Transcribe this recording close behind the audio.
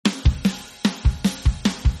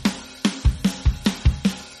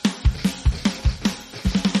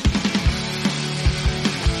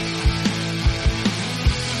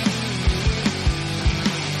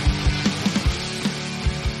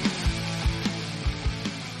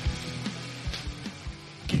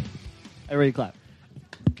Everybody clap.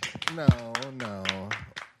 No.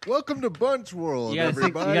 Welcome to Bunch World, You gotta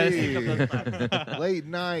everybody. sync up those claps. Late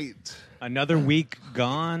night. Another week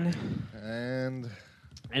gone. And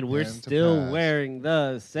we're to still pass. wearing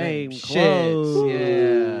the same Shit. clothes.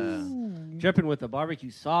 Yeah. Dripping with the barbecue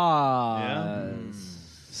sauce. Yeah. should we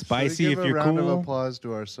Spicy give if a you're round of cool. applause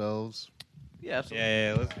to ourselves. Yeah, absolutely.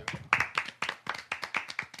 Yeah, let's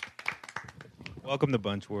welcome to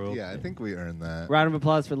Bunch World. Yeah, I think we earned that. Round of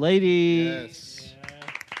applause for Lady. Yes.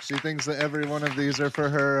 She thinks that every one of these are for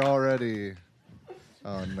her already.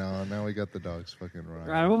 Oh, no. Now we got the dogs fucking wrong.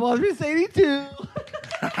 Round of applause for Sadie, too.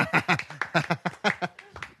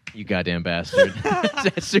 You goddamn bastard.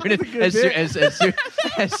 as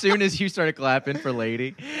soon as you started clapping for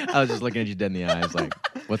Lady, I was just looking at you dead in the eyes like,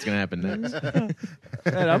 what's going to happen next?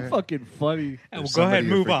 Man, I'm fucking funny. Well, There's go ahead, somebody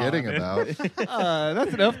you're move on. forgetting about.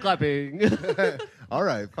 That's enough clapping. All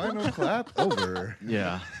right, final clap over.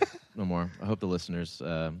 Yeah. No more. I hope the listeners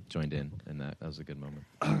joined in that. That was a good moment.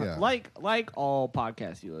 Yeah. like all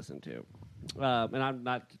podcasts you listen to, and I'm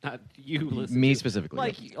not you listen Me to. specifically.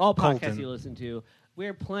 Like all podcasts Colton. you listen to,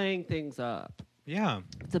 we're playing things up. Yeah.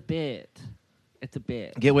 It's a bit.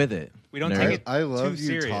 Get with it. We don't Nerd. take it I love too you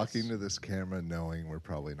serious. talking to this camera knowing we're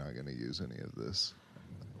probably not going to use any of this.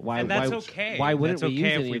 Why? And that's why, okay. Why wouldn't That's we okay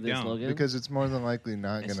use if any we of this, don't. Logan? Because it's more than likely not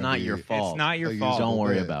going to It's be... not your fault. It's not your a fault. usable Don't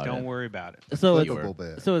worry bit. about it. Don't worry about it. so it's Clippable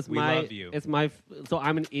bit. so it's We my love you. it's my so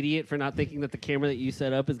I'm an idiot for not thinking that the camera that you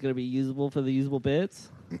set up is going to be usable for the usable bits.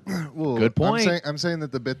 Well, Good point. I'm saying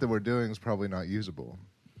that the bit that we're doing is probably not usable.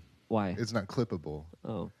 Why? It's not clippable.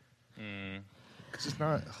 Oh. It's just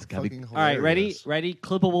not gotta be- fucking hilarious. All right, ready?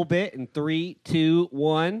 Clippable bit in 3, 2,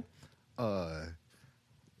 1.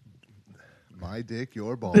 My dick,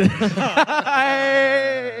 your ball. Hey!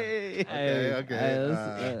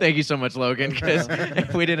 okay. Thank you so much, Logan, because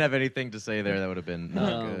if we didn't have anything to say there, that would have been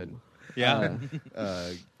not good. Yeah.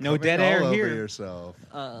 No coming dead all air over here. yourself.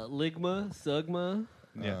 Ligma, Sugma,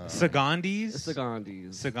 Yeah. Sagandis.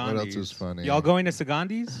 Sagandis. What Sagandis. else is funny? Y'all going to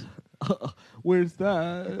Sagandis? Where's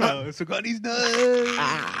that? Oh, Sagandis done. Oh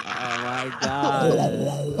my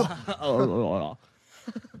god.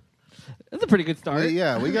 That's a pretty good start.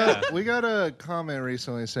 Yeah, we got a comment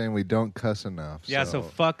recently saying we don't cuss enough. Yeah, so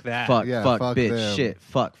fuck that. Fuck, Yeah, fuck, fuck bitch, them. shit,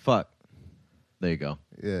 fuck. There you go.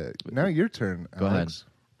 Yeah. Now your turn. Go ahead. Alex.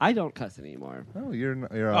 I don't cuss anymore. Oh, you're off.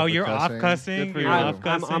 Oh, of you're off Good cussing? for You're you. off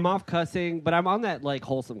cussing? I'm off cussing, but I'm on that like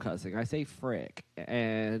wholesome cussing. I say frick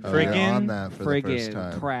and Oh, you're Friggin', on that for the first friggin'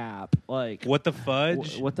 time. crap. Like What the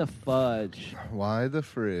fudge? what the fudge? Why the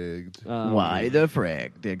frig? Why the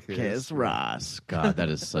frick did Kiss Kiss Ross? God, that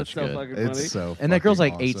is That's such so good. fucking funny. It's so. And that girl's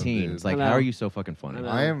like fucking awesome, 18. dude. It's like, I know. how are you so fucking funny?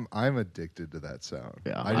 I know. I'm addicted to that sound.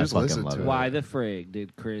 Yeah, I I just fucking listen love to it. it. Why the frig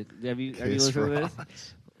did Chris? Have you Kiss listened to this?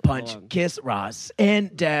 Ross. Punch, Hold on. Kiss Ross,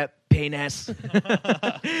 and that penis.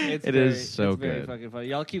 It's It very, is so it's very good. fucking funny.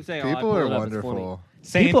 Y'all keep saying, "Oh, I People pulled are it up, it's funny." wonderful.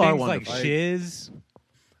 Saying People are things like wonderful. shiz.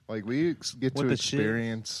 Like we get What to the shit?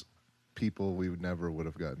 experience people we never would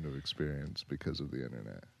have gotten to experience because of the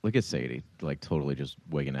internet. Look at Sadie, like totally just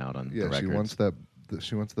wigging out on the Yeah, she records. wants that.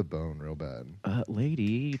 She wants the bone real bad. Lady,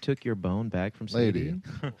 you took your bone back from Lady. Sadie?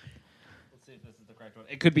 Let's see if this is the correct one.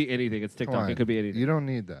 It could be anything. It's Come TikTok. on. It could be anything. You don't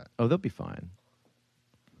need that. Oh, they'll be fine.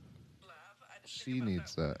 She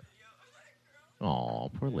needs that. Aw,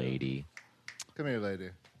 poor lady. Come here, lady.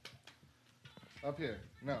 Up here.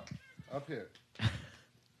 No. Up here.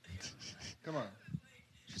 Come on.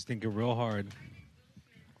 She's thinking real hard.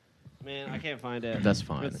 Man, I can't find it. That's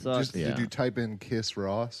fine. It sucks. Just, Yeah. Did you type in Kiss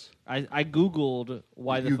Ross? I googled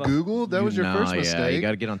why the You fuck. Googled? That was your No, first yeah, mistake? you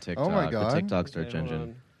got to get on TikTok. Oh my God. The TikTok search Okay,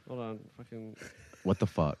 engine. Hold on. Fucking. What the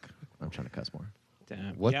fuck? I'm trying to cuss more.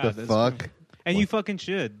 Damn. What Yeah, the that's- fuck? And you fucking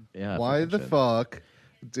should. Yeah. Why fucking the shit. fuck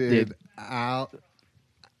did Did- Al...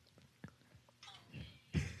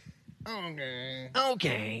 Okay.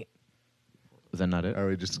 Okay. Was that not it? Are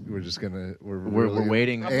we just? We're just gonna. We're We're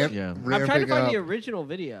waiting. Amp, Yeah. I'm trying to ramping find up. the original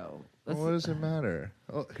video. Well, what does it matter?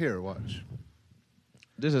 Oh, here, watch.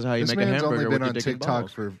 This is how you This make a man's hamburger only been with on your dick and TikTok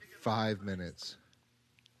balls. for 5 minutes.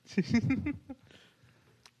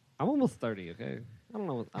 I'm almost 30. Okay. I don't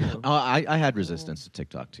know. I don't know. Oh, I had resistance to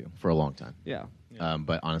TikTok too for a long time. Yeah.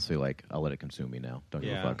 But honestly, like I'll let it consume me now. Don't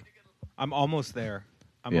give a Yeah. fuck. I'm almost there.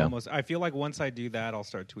 Yeah. I feel like once I do that, I'll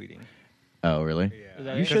start tweeting. Oh, really? Yeah. Is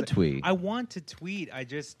that You it? should tweet. I want to tweet. I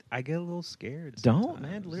get a little scared. Don't, sometimes.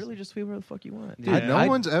 man. Literally just tweet where the fuck you want. Yeah. Dude, no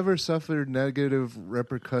one's ever suffered negative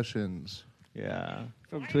repercussions. Yeah.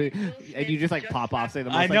 From tweet, and you just like pop off, say the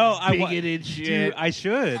most I know. like, bigoted shit. Dude, I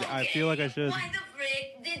should. I feel like I should. Why the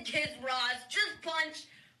frick did Kiss Ross just punch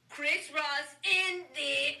Chris Ross in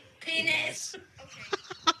the penis?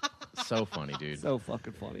 so funny, dude. So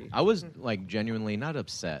fucking funny. I was like genuinely not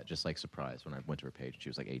upset, just like surprised when I went to her page. She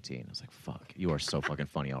was like 18. I was like, "Fuck, you are so fucking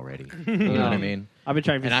funny already." You know what I mean? I've been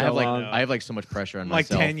trying for And so I have like long. I have like so much pressure on Like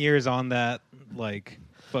myself. 10 years on that, like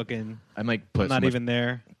fucking. I'm like put Not so even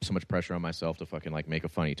there. so much pressure on myself to fucking like make a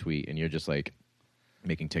funny tweet, and you're just like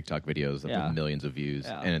making TikTok videos that Yeah. have millions of views,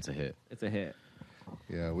 Yeah. and it's a hit. It's a hit.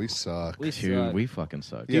 Yeah, we suck. We Dude, suck. we fucking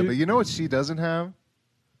suck. yeah, Dude. but you know what she doesn't have?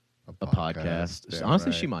 A podcast. Damn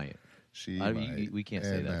Honestly, right. she might. She we might. can't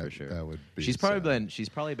say And that for sure. That would be She's sad.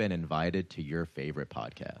 probably been invited to your favorite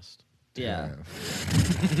podcast. Yeah.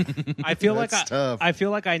 I feel like That's tough. I feel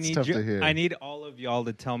like I It's need tough to hear. I need all of y'all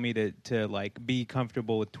to tell me to like be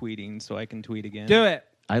comfortable with tweeting so I can tweet again. Do it.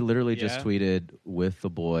 I literally just Yeah. tweeted with the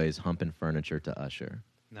boys humping furniture to Usher.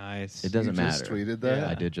 Nice. It doesn't You just matter. tweeted that? Yeah,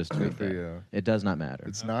 I did just Good tweet for that. you. It does not matter.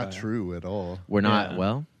 It's not Okay. true at all. We're not. Yeah.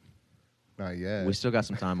 Well, Not yet. we still got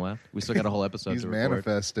some time left. We still got a whole episode He's to record.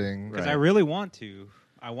 manifesting. Because Right. I really want to.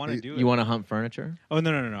 I want to You- do it. You want to hump furniture? Oh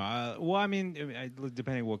no. Well, I mean,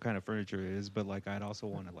 depending what kind of furniture it is, but like I'd also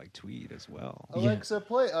want to like tweet as well. Alexa,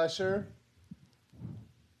 play Usher.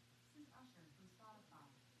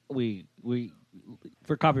 We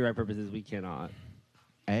for copyright purposes we cannot.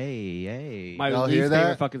 Hey. My Y'all least hear favorite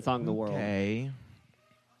that? fucking song in the world. Okay.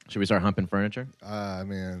 Should we start humping furniture? I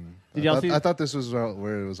mean, Did y'all see- I thought this was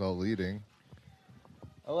where it was all leading.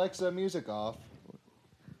 Alexa, music off.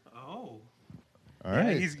 Oh, All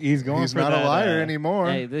right. he's going. He's for not that, a liar anymore.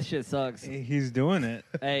 Hey, this shit sucks. He's doing it.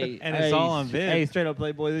 Hey, And it's hey, all on vid. Hey, straight up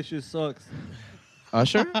Playboy, this shit sucks.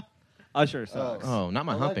 Usher? Usher sucks. Oh, not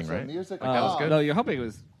my humping, Alexa, right? Music That was off. good? No, your humping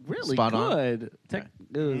was really Spot on. good.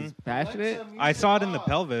 It was passionate. Alexa, I music saw it in the off.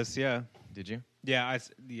 pelvis. Yeah, Did you? yeah,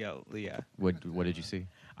 yeah. What did you see?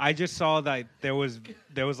 I just saw that there was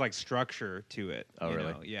like structure to it. Oh, you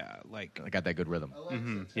really? know? Yeah, like I got that good rhythm. Alexa,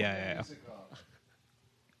 turn Yeah, the yeah. music off.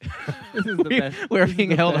 This is the best. We're this is being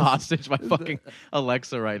the held best. hostage by fucking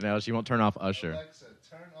Alexa right now. She won't turn off Usher. Alexa,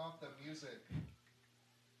 turn off the music.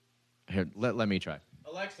 Here, let me try.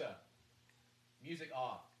 Alexa, music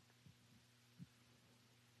off.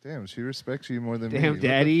 Damn, she respects you more than Damn, me. What the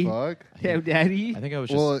Daddy. fuck? Damn, daddy. I think I was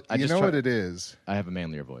just. Well, I you just know try- what it is, I have a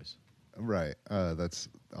manlier voice. right? That's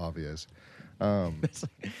obvious.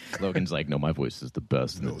 Logan's like, no, my voice is the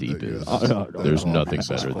best and No, the that deepest. is- There's nothing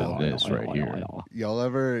better than this right here. Y'all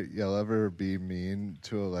ever be mean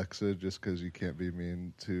to Alexa just because you can't be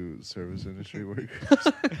mean to service industry workers?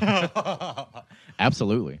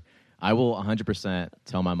 Absolutely. I will 100%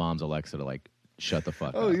 tell my mom's Alexa to like shut the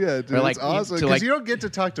fuck Oh up. yeah, dude, Or, like, it's awesome to, because like- you don't get to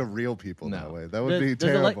talk to real people No. that way. That would be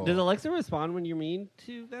terrible. Does Alexa respond when you're mean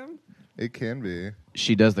to them? It can be.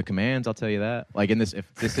 She does the commands, I'll tell you that. Like in this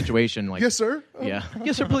situation, like Yes, sir. Yeah.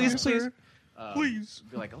 Yes, sir, please, Yes, please. sir. please.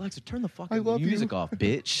 Be like, Alexa, turn the I fucking love music you. off,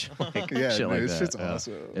 bitch. Like, Yeah, shit dude, like this that. shit's Yeah.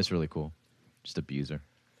 awesome. It's really cool. Just abuse her.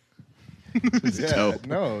 Yeah, dope.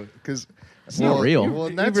 no, because It's not real. Well,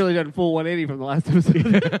 and You've that's really done full 180 from the last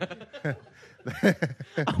episode.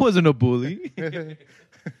 I wasn't a bully.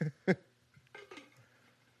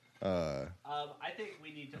 I think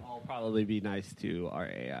we need to all probably be nice to our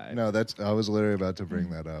AI. no. That's I was literally about to bring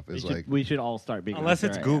that up. Is like we should all start being Unless nice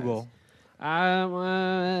it's to our Google.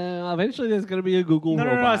 AIs. Eventually, there's going to be a Google. No,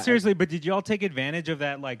 robot. seriously. But did y'all take advantage of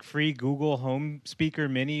that like free Google Home Speaker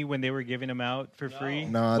Mini when they were giving them out for free?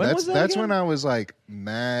 no. When That's was that that's again? when I was like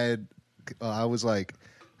mad. I was like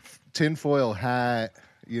tinfoil hat,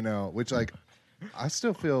 you know, which like I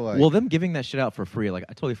still feel like Well, them giving that shit out for free, like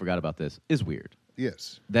I totally forgot about this, is weird.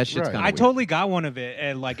 yes, That shit's Right. kinda I weird. totally got one of it,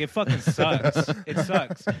 and like it fucking sucks. It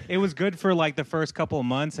sucks. It was good for like the first couple of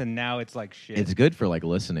months, and now it's like shit. It's good for like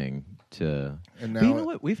listening to. And But you now know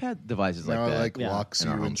what? We've had devices now like it that. like Yeah. locks In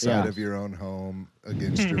you our home. inside Yeah. of your own home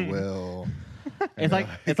against your will. It's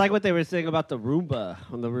like what they were saying about the Roomba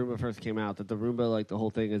when the Roomba first came out. That the Roomba, like the whole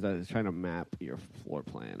thing is that it's trying to map your floor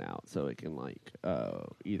plan out so it can like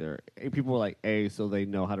either people were like so they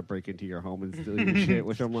know how to break into your home and steal your shit,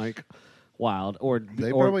 which I'm like wild. Or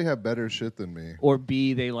They or, probably have better shit than me. or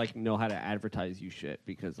B, they like know how to advertise you shit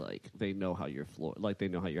because like they know how your floor, like they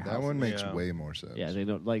know how your house. That one is. makes Yeah. way more sense. Yeah, they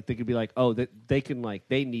know. Like they could be like, oh, they can like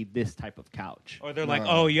they need this type of couch. Or they're like, No.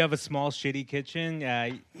 "Oh, you have a small, shitty kitchen.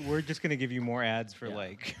 We're just gonna give you more ads for Yeah.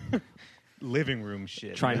 like living room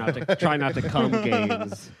shit." Try not to come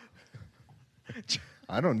games.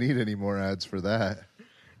 I don't need any more ads for that.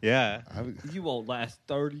 Yeah. You won't last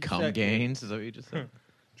 30 Cum seconds. gains? Is that what you just said?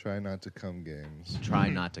 Try not to come games. Try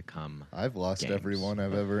not to cum. I've lost Games. every one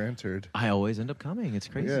I've ever entered. I always end up coming. It's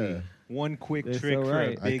crazy. Yeah. One quick They're trick so for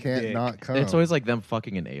right. a I big can't dick. not come. It's always like them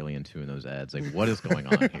fucking an alien too in those ads. Like, what is going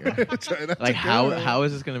on here? Try not Like, to how come. how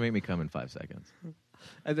is this going to make me come in 5 seconds?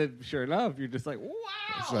 And then, sure enough, you're just like, wow.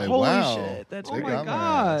 It's like, Holy wow. shit, that's Oh they my got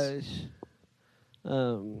ass.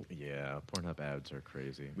 gosh. Yeah, Pornhub ads are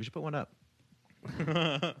crazy. We should put one up.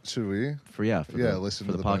 Should we? For Listen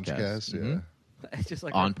for to the podcast. Bunchcast. Yeah. Mhm. It's just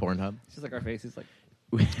like On Pornhub. It's just like our faces,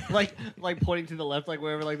 like like pointing to the left, like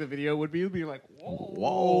wherever like the video would be, being like,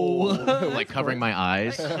 whoa, Like covering my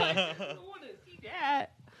eyes. I want to see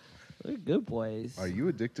that. We're good boys. Are you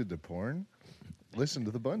addicted to porn? Listen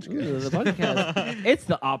to the Ooh, Bunchcast. the podcast. It's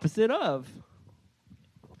the opposite of.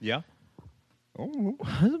 Yeah. Oh.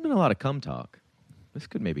 There's been a lot of cum talk. This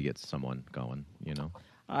could maybe get someone going,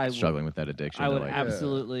 I would- struggling with that addiction. I to, would like,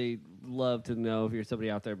 absolutely love to know if you're somebody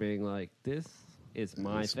out there being like, this is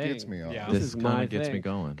my This thing. gets me off. Yeah. This This is kinda my gets thing. me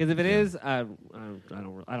going. Because if it Yeah. is, I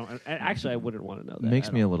don't. Actually, I wouldn't want to know that. Makes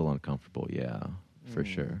at me a all. little uncomfortable, yeah, for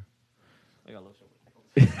sure. I got a little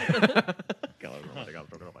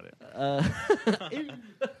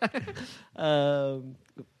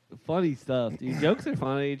funny stuff, dude. Jokes are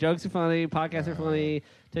funny. Podcasts are funny.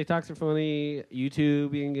 TikToks are funny.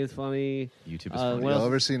 YouTubing is funny. YouTube is Uh, funny. what Y'all else?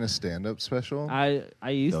 ever seen a stand-up special? I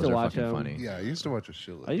used Those to are watch fucking them. funny. Yeah, I used to watch a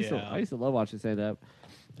shitload. I used Yeah. to love watching stand up.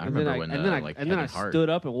 I remember when and then I Kevin Hart. stood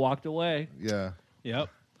up and walked away. Yeah. Yep.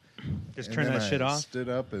 Just And turn then that shit I off. stood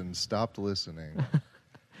up and stopped listening.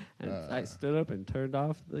 And I stood up and turned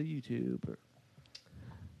off the YouTube.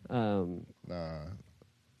 Nah.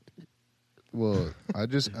 Well,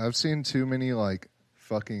 I've seen too many like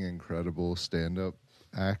fucking incredible stand-up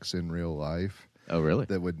acts in real life Oh, really?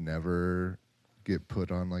 that would never get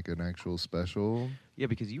put on like an actual special. Yeah,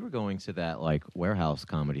 because you were going to that like warehouse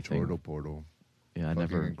comedy Chortle thing. Portal. Yeah, I Fucking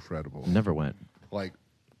never incredible. never went. Like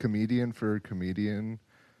comedian for comedian,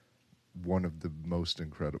 one of the most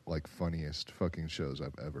incredible, like funniest fucking shows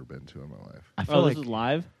I've ever been to in my life. I feel Oh, like this is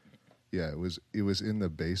live? Yeah, it was in the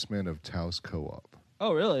basement of Taos Co-op.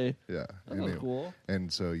 Oh, really? Yeah, That was cool.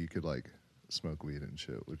 And so you could like smoke weed and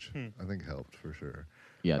shit, which I think helped for sure.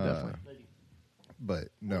 yeah, definitely. But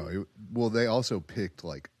no, they also picked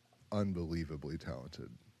like unbelievably talented,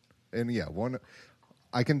 and yeah,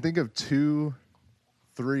 I can think of two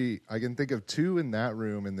in that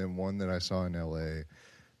room, and then one that I saw in L.A.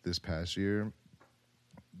 this past year.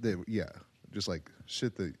 Just like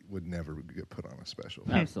shit that would never get put on a special.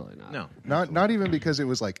 Absolutely not. No. Not even because it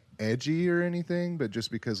was like edgy or anything, but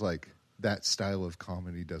just because like that style of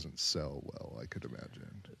comedy doesn't sell well, I could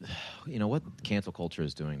imagine. You know what cancel culture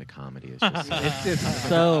is doing to comedy is just It's just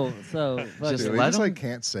so fucking. Just Dude, we let just them- like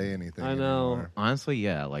can't say anything. I know. anymore. honestly,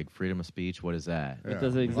 yeah, like freedom of speech. What is that? It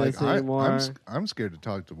doesn't Like, exist anymore. I'm scared to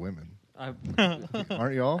talk to women. I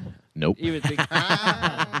Aren't y'all? Nope. even think.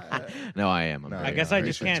 No, I am. I'm No, very I guess yeah, I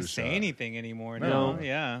just patience can't is say shot. anything anymore. No. No.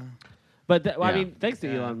 Yeah. But I Yeah. mean, thanks to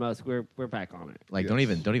Yeah. Elon Musk, we're back on it. like don't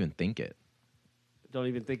even think it. Don't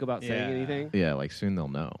even think about saying Yeah. anything. Yeah, like soon they'll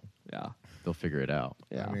know. Yeah. They'll figure it out.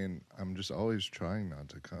 Yeah. I mean, I'm just always trying not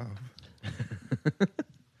to cough.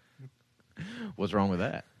 What's wrong with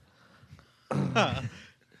that?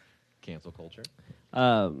 Cancel culture.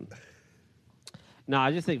 No,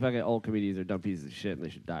 I just think fucking old comedians are dumb pieces of shit and they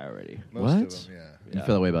should die already. Most What? of them, yeah. You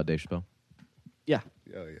feel that way about Dave Chappelle? Yeah,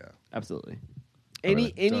 Oh yeah. absolutely.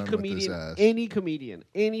 Alright. Any Done with comedian,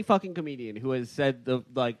 any fucking comedian who has said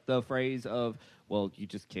the phrase of, well, you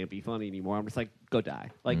just can't be funny anymore. I'm just like, go die.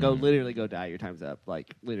 Like, go die. Your time's up.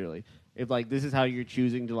 Like, literally. If like this is how you're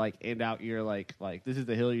choosing to like end out your like this is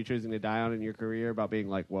the hill you're choosing to die on in your career about being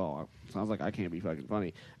like, well, sounds like I can't be fucking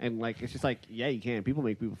funny. And like it's just like, yeah, you can. People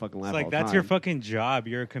make people fucking laugh. It's like all the that's your time. fucking job.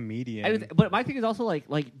 You're a comedian. And but my thing is also like,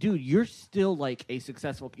 dude, you're still like a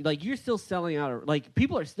successful, like you're still selling out, like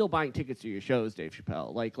people are still buying tickets to your shows, Dave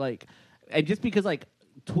Chappelle. Like, and just because like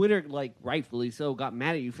Twitter, like rightfully so, got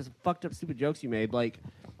mad at you for some fucked up stupid jokes you made, like,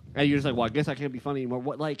 and you're just like, well, I guess I can't be funny anymore.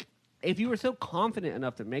 What, like, if you were so confident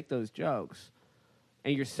enough to make those jokes,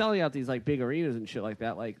 and you're selling out these like big arenas and shit like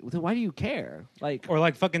that, like, then why do you care? Like, Or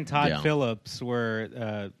like fucking Todd Yeah. Phillips,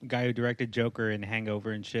 where guy who directed Joker and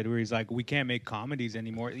Hangover and shit, where he's like, we can't make comedies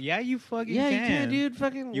anymore. Yeah, you fucking yeah, can. you can, dude.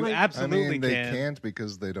 Fucking, You like, absolutely I mean, they can. can't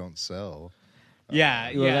because they don't sell.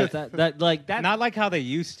 Yeah, well, yeah. that like that. Not like how they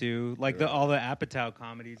used to, like all the Apatow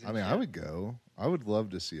comedies. And I mean, shit. I would go. I would love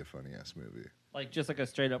to see a funny ass movie. like just like a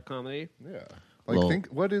straight up comedy. Yeah. Like, Well- think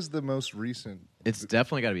what is the most recent? It's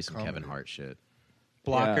definitely got to be some Comedy. Kevin Hart shit.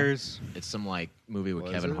 Blockers. It's some like movie with What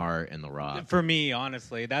is Kevin it? Hart and The Rock. For me,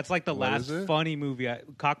 honestly, that's like the What last is it? funny movie.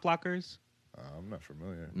 Cock Blockers. I'm not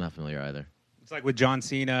familiar. I'm not familiar either. It's like with John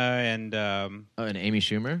Cena and Oh, and Amy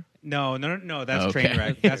Schumer. no. That's Okay.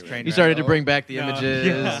 Trainwreck. That's Trainwreck. You started to bring back the No. images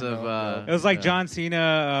Yeah. of. It was like yeah. John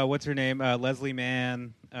Cena. What's her name? Leslie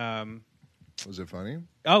Mann. Was it funny?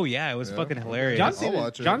 Oh yeah, it was Yeah. fucking hilarious. John I'll Cena,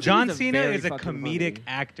 watch it. John John Cena's Cena very is a fucking comedic funny.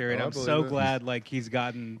 actor, and I I'm believe so it. glad like he's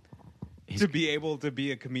gotten to be able to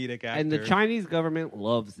be a comedic actor. And the Chinese government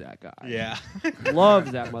loves that guy. yeah,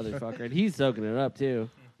 Loves that motherfucker, and he's soaking it up too.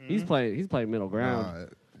 He's playing middle ground.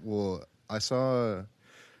 Well, I saw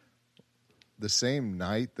the same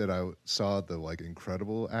night that I saw the like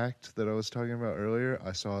Incredible act that I was talking about earlier.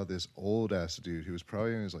 I saw this old ass dude who was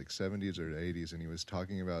probably in his like 70s or 80s, and he was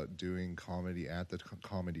talking about doing comedy at the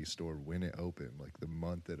Comedy Store when it opened, like the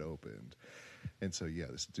month it opened. And so yeah,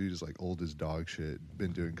 this dude is like old as dog shit,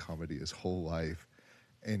 been doing comedy his whole life,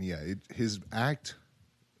 and yeah, his act,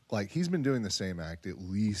 like he's been doing the same act at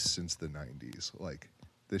least since the 90s. Like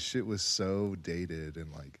this shit was so dated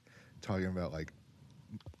and like talking about like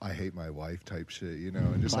I hate my wife type shit, you know,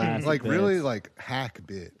 and just Classic like really bits. like hack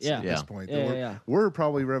bits Yeah. at this Yeah. point. Yeah, that yeah, were, yeah. were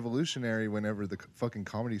probably revolutionary whenever the fucking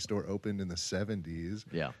Comedy Store opened in the 70s.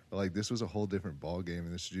 Yeah. But, like this was a whole different ball game,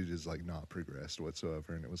 and this dude is like not progressed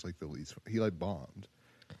whatsoever, and it was like the least he like bombed.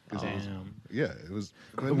 'Cause it was- Damn. yeah, it was.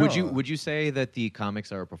 but Would no, you say that the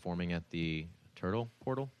comics are performing at the Turtle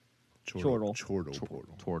Portal? Chortle. Chortle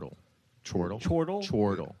portal. Chortle. Chortle. Chortle?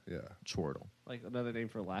 Chortle. Yeah, Chortle. Like another name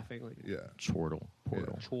for laughing. Like yeah. Chortle.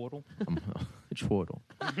 Portal. Chortle. Chortle.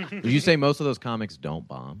 Would you say most of those comics don't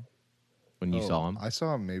bomb when you Oh, saw them? I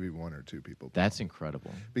saw maybe one or two people. That's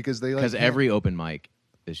incredible. because they like Because can't- every open mic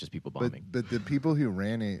is just people but bombing. but the people who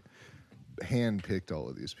ran it handpicked all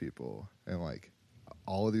of these people, and like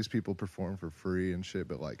all of these people perform for free and shit,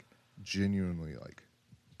 but like genuinely like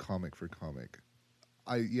comic for comic.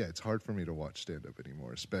 It's hard for me to watch stand up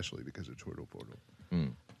anymore, especially because of Chortle Portal.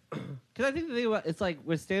 Because I think the thing about it's like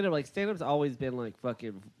with stand up, like stand up's always been like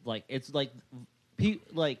fucking like it's like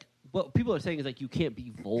like what people are saying is like you can't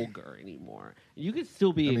be vulgar anymore. You can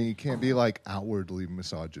still be. I mean, you can't be like outwardly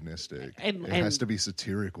misogynistic. And- it has and- to be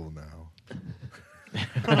satirical now.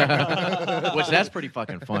 Which that's pretty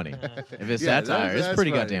fucking funny. If it's satire, it's that's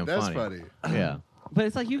pretty funny. goddamn That's funny. funny. Yeah. but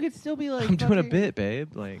it's like you could still be like I'm doing a fucking- bit,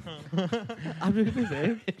 babe. Like I'm doing a bit,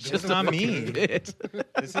 babe. it's That's just not a fucking me. bit.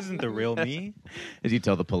 This isn't the real me. As you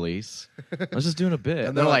tell the police, I was just doing a bit.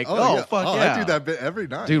 And they're like, oh, yeah. fuck oh, yeah. I do that bit every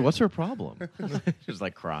night. Dude, what's her problem? She's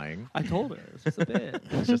like crying. I told her it's just a bit.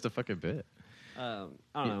 It's just a fucking bit. I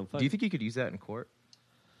don't know. Do you think you could use that in court?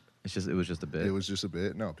 It was just a bit. It was just a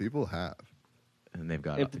bit. No, people have. and they've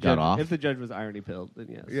got if the got judge, off. if the judge was irony pilled, then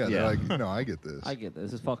yes. Yeah, Yeah. they're like, no, I get this. I get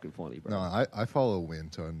this. It's fucking funny, bro. No, I follow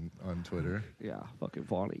Wint on Twitter. Yeah, fucking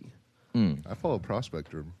funny. I follow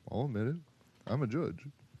Prospector. I'll admit it. I'm a judge.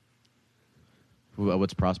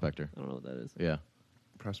 What's Prospector? I don't know what that is. Yeah.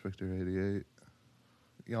 Prospector 88.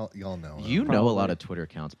 Y'all know. him. You know a lot Probably. of Twitter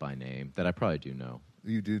accounts by name that I probably do know.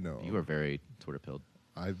 You do know. You are very Twitter pilled.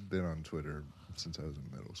 I've been on Twitter since I was in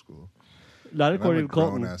middle school. Not And I'm according a to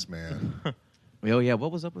Colton. grown ass man. Oh yeah,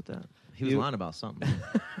 what was up with that? He was You- lying about something.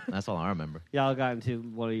 That's all I remember. Y'all got into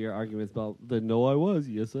one of your arguments about the no, I was.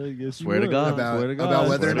 Yes, I guess. Swear you to were. God. Swear to God. About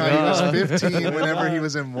whether or Swear not to he was God. 15 whenever he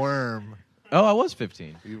was in Worm. Oh, I was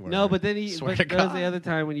 15. You weren't. No, but then Swear but to that was the God. other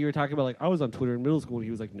time when you were talking about like I was on Twitter in middle school, and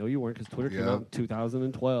he was like, "No, you weren't," because Twitter came Yep. out in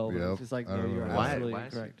 2012. And Yep. It's just like, I no, you're remember Why? absolutely Why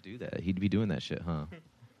does correct. he do that? He'd be doing that shit, huh?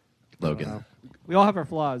 Logan. We all have our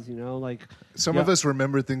flaws, you know. Like Some Yeah. of us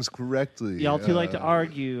remember things correctly. y'all too like to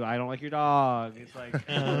argue. I don't like your dog. It's like,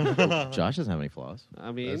 Josh doesn't have any flaws.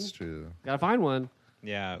 I mean, That's true. gotta find one.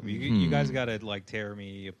 Yeah, you guys got to like tear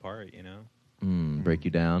me apart, you know, Break you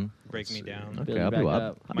down. break me down. Build Okay, you I'll be, back I'll,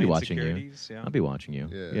 up. I'll My be watching you. insecurities, yeah. I'll be watching you.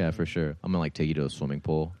 Yeah. Yeah, for sure. I'm gonna like take you to a swimming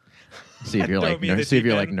pool. See if you're Throw like me in the see if deep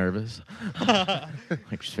you're like end. nervous.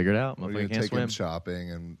 Like just figure it out. We're Motherfucker going to can't take him swim.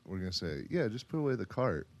 shopping, and we're going to say, yeah, just put away the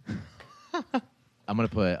cart. I'm gonna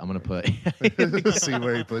put. See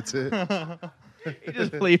where he puts it. He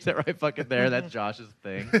just leaves it right fucking there. That's Josh's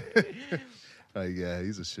thing. Yeah,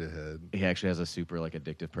 he's a shithead. He actually has a super like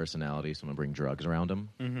addictive personality, so I'm gonna bring drugs around him.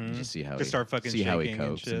 Just see how Just start fucking see how he shaking and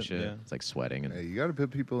copes and shit, shit. yeah. It's like sweating and Hey, you got to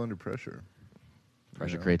put people under pressure.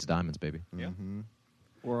 pressure know. creates diamonds, baby. Yeah,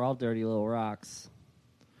 We're all dirty little rocks.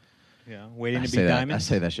 yeah, waiting I to be say that. I diamonds.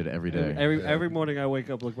 say that shit every day. Every morning I wake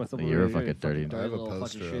up, look what's up. You're a fucking dirty- I have a little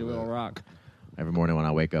poster fucking of shitty little it. rock. Every morning when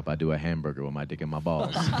I wake up, I do a hamburger with my dick in my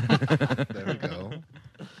balls, There we go.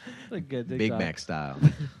 That's a good Big TikTok. Mac style.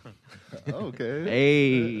 Okay.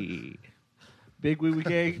 Hey, Big wee wee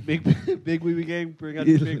gang, big wee wee gang, bring out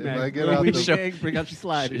your Big If Mac. I get Little out wee the- wee gang, bring out your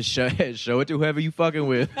sliders. show it to whoever you fucking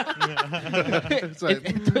with. It's like,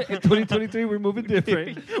 In 2023, we're moving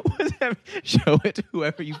different. What's that? Show it to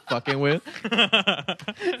whoever you fucking with.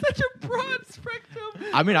 Such a broad spectrum.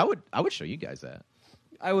 I mean, I would show you guys that.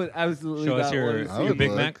 I would absolutely Show us not your, want to I see your would Big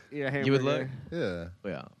look. Mac. your You would hamburger. look?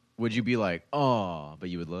 yeah. Yeah. Would you be like, oh, but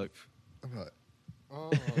you would look? I'm like,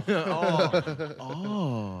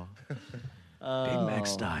 Oh. Big Mac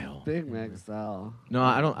style. Big Mac style. No,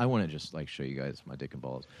 I don't. I want to just like show you guys my dick and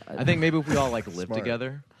balls. I think maybe if we all like live Smart.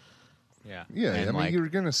 together, Yeah. yeah, And, I mean, like- you're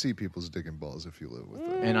gonna see people's dick and balls if you live with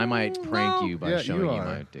them. and I might prank you by Yeah, showing you you are.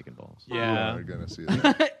 my dick and balls. Yeah. You are gonna see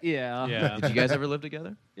that. Yeah. Yeah. Did you guys ever live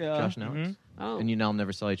together? Yeah. Josh and Alex? Mhm. Oh. And you now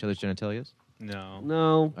never saw each other's genitalias? No.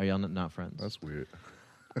 No. Are y'all not friends? That's weird.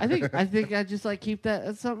 I think I just like keep that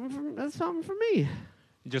as something for me.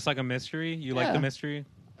 Just like a mystery? You like Yeah. the mystery?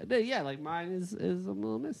 Yeah, like mine is a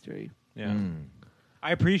little mystery. Yeah. Mm.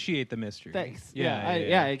 I appreciate the mystery. Thanks. Yeah.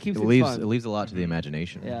 It keeps It it leaves fun. it leaves a lot to the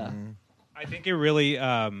imagination. Yeah. I think it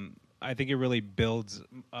really builds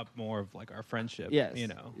up more of like our friendship. Yes. You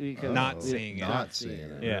know, Because- not seeing it. Not seeing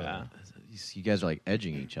it. Yeah. You guys are like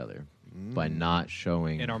edging each other by not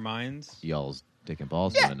showing In our minds. y'all's dick and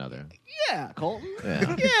balls to one another. Yeah, Colton.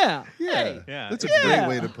 Yeah. Yeah. Yeah, Hey. Yeah. that's a Yeah. great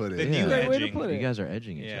way to put The it. new Great way to edging. put You it. guys are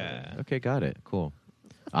edging each Yeah. other. Okay, got it. Cool.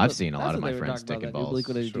 I've seen a lot That's of what my they were friends' talking dick and about, that new balls.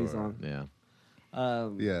 Blink-182 Sure. song. Yeah.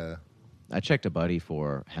 Yeah, I checked a buddy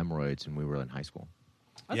for hemorrhoids when we were in high school.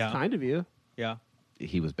 That's Yeah. kind of you. Yeah.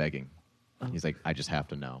 He was begging. He's like, I just have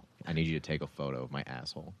to know. I need you to take a photo of my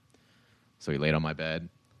asshole. So he laid on my bed,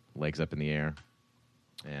 legs up in the air,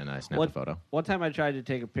 and I snapped a photo. One time I tried to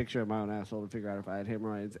take a picture of my own asshole to figure out if I had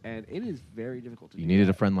hemorrhoids, and it is very difficult to do. You needed a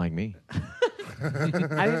that. friend like me. I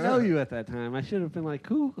didn't know you at that time. I should have been like,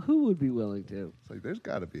 who would be willing to? it's like there's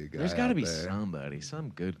got to be a guy. There's got to out be there. somebody, some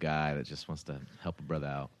good guy that just wants to help a brother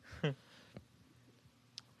out.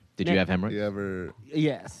 Did you have hemorrhoids? You ever?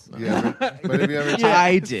 Yes. You ever but have you ever? Yeah,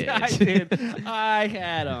 I did. I did. I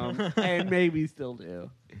had them, and maybe still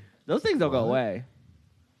do. Those things don't go away.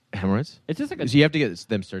 Hemorrhoids? It's just like a So you have to get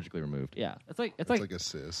them surgically removed. yeah. It's like It's like a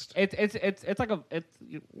cyst. it's like a it's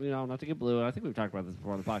you know, not to get blue. I think we've talked about this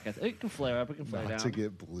before on the podcast. It can flare up. It can flare Not down. to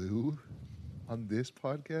get blue on this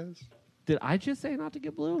podcast. Did I just say not to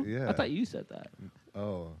get blue? Yeah. I thought you said that.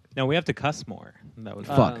 Oh, No, we have to cuss more. That was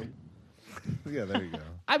Fuck. yeah. There you go.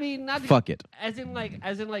 I mean, not to Fuck it. As in,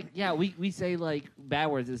 like, yeah, we say like bad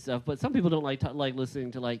words and stuff, but some people don't like like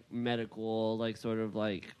listening to like medical, like sort of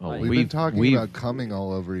like. Oh, like- We've We've- been talking we've- about coming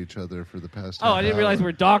all over each other for the past. oh, I half didn't realize hour.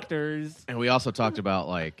 we're doctors. And we also talked about,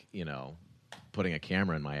 like, you know, putting a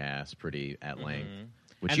camera in my ass pretty at length,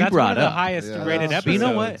 which and you that's brought one of the up. highest Yeah. rated But episodes. But you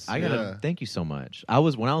know what? I gotta Yeah. thank you so much.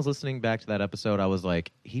 When I was listening back to that episode, I was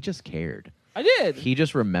like, he just cared. I did. He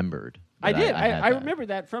just remembered. I that did. had I that. remember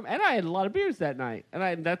that from, and I had a lot of beers that night, and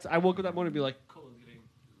I woke up that morning and be like, Colton's getting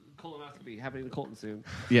colonoscopy happening to Colton soon.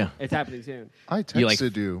 Yeah, It's happening soon. I You like-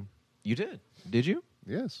 texted you. you did. Did you?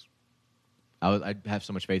 Yes, I have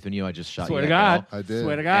so much faith in you. I just shot Swear you. to that God. call. I did.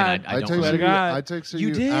 Swear to And God. I don't texted swear to you. God. I texted You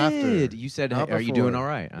you did. after. You said, Not "Hey, are you doing before. all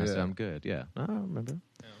right?" I said, Yeah. "I'm good." Yeah, I remember.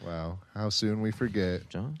 Wow, how soon we forget.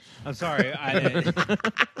 John? I'm sorry. I didn't.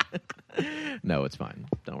 No, it's fine.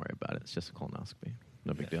 Don't worry about it. It's just a colonoscopy.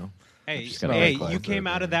 No big deal. Hey, just gotta hey, clarify you for came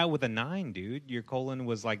out of everybody. that with a 9, dude. Your colon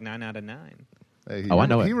was like 9 out of 9. Hey, Oh, I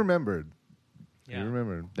know it. He remembered. Yeah. He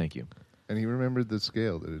remembered, Thank you. and he remembered the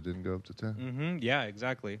scale that it didn't go up to 10. Mm-hmm. Yeah,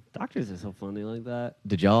 exactly. Doctors are so funny like that.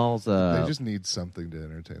 Did y'all's They just need something to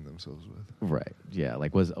entertain themselves with. right? Yeah.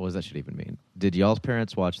 Like, what does that shit even mean? Did y'all's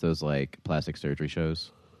parents watch those like plastic surgery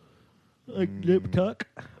shows? Like nip tuck.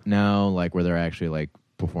 No, like where they're actually like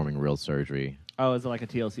performing real surgery. Oh, is it like a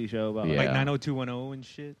TLC show about? Yeah. Like 90210 and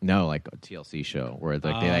shit. No, like a TLC show where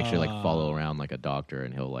like they actually like follow around like a doctor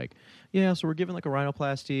and he'll like, yeah, so we're giving like a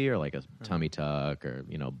rhinoplasty or like a tummy tuck or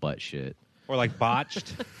butt shit. Or like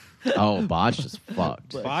botched. Oh, botched is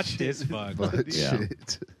fucked. Botched is fucked. But Yeah.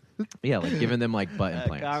 shit, Yeah, like giving them like butt That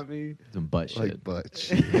implants, got me. some butt shit, like butt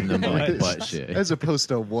shit. giving them like butt shit. As opposed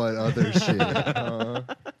to what other shit?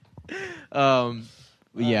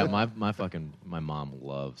 Yeah, my mom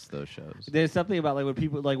loves those shows. There's something about like when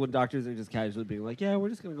people like when doctors are just casually being like, yeah, we're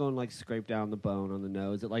just gonna go and like scrape down the bone on the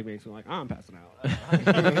nose. It like makes me like, oh, I'm passing out.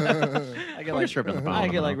 I get like scraping the bone I on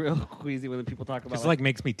get the like bone. real queasy when people talk about Just like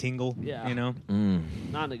makes me tingle. Yeah. You know?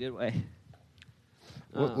 Mm. not in a good way.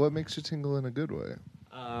 What makes you tingle in a good way?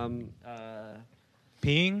 Um.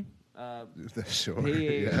 Peeing? Sure.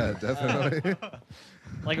 Hey. Yeah, definitely.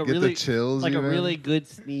 Like a Get really the chills. like even. a really good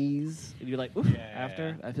sneeze, and you're like, oof, Yeah.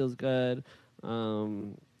 after that feels good. Hey,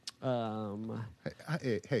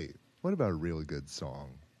 what about a really good song?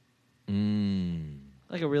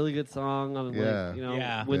 Like a really good song on Yeah. like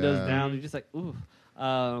Yeah. windows Yeah. down. You're just like, ooh.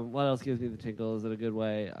 What else gives me the tingles in a good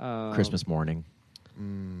way? Christmas morning.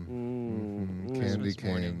 Candy Christmas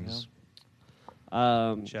morning, canes,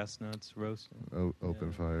 Chestnuts, roasting.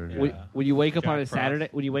 open fire. Yeah. When you wake up on a Jack Frost. Saturday,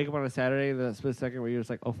 when you wake up on a Saturday, the split second where you're just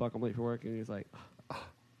like, oh fuck, I'm late for work, and you're just like,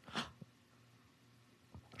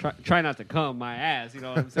 try not to come my ass. You know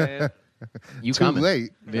what I'm saying? You Too coming.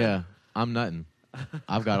 late. Yeah, I'm nutting.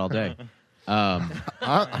 I've got all day. I'm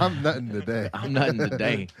nutting today. I'm nutting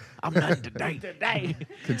today. I'm nutting today. Today,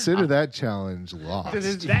 Consider that challenge to this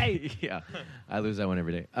lost. day. Yeah, I lose that one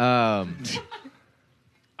every day.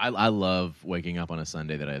 I love waking up on a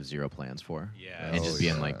Sunday that I have zero plans for. Yeah. And just Oh,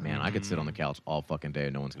 being yeah. like, man, I could sit on the couch all fucking day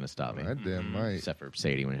and no one's going to stop me. I damn might. Except for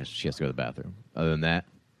Sadie when she has to go to the bathroom. Other than that,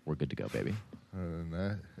 we're good to go, baby. Other than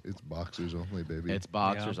that, it's boxers only, baby. It's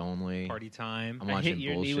boxers only. Party time. I'm I watching hit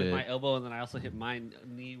your bullshit. knee with my elbow, and then I also hit my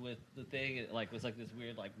knee with the thing. It was like this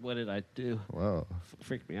weird, like, what did I do? Wow.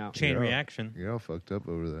 Freaked me out. Chain Yeah. reaction. You're all fucked up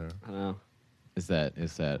over there. I know. Is that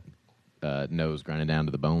nose grinding down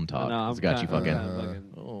to the bone talk? I know. It's got you fucking. fucking.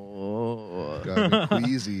 Got me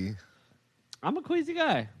queasy. I'm a queasy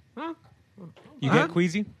guy. Huh? You Huh? get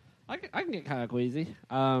queasy? I can get kind of queasy.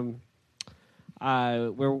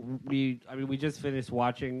 We just finished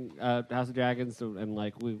watching House of Dragons, and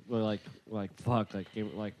like we were like fuck, like we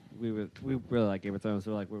really like Game of Thrones.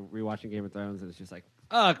 So like we're rewatching Game of Thrones, and it's just like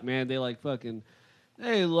fuck, man, they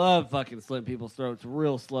love fucking slitting people's throats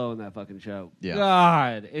real slow in that fucking show. Yeah.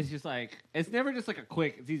 God, it's just like it's never just like a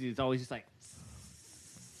quick. It's easy. It's always just like,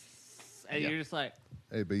 and Yeah. you're just like.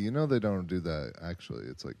 Hey, but you know they don't do that. Actually,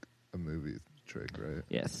 it's like a movie trick, right?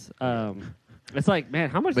 Yes. It's like, man,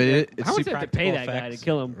 how much? But Did it's how much super did they have to pay that practical guy to effects.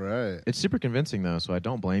 kill him? Right. It's super convincing though, so I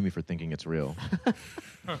don't blame you for thinking it's real.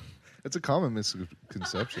 It's a common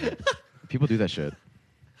misconception. People do that shit,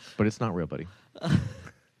 but it's not real, buddy.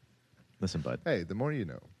 Listen, bud, Hey, the more you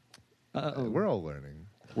know. We're all learning.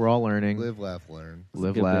 we're all learning. Live, laugh, learn.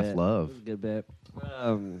 Live, Good laugh, bit. love. That's a good bit.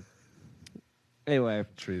 Anyway,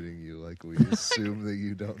 Treating you like we assume that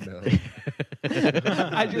you don't know.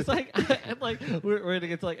 I just like we're gonna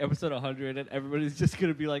get to like episode 100, and everybody's just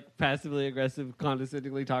gonna be like passively aggressive,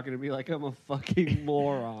 condescendingly talking to me like I'm a fucking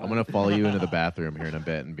moron. I'm gonna follow you into the bathroom here in a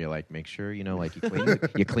bit and be like, make sure you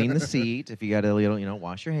clean the seat. If you got to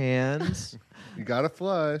wash your hands. You gotta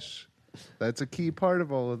flush. That's a key part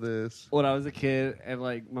of all of this. When I was a kid, and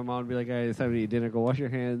like my mom would be like, "Hey, it's time to eat dinner. Go wash your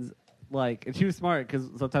hands." Like, and she was smart because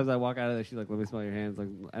sometimes I walk out of there, she's like, "Let me smell your hands." Like,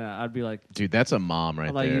 and I'd be like, Dude, that's a mom right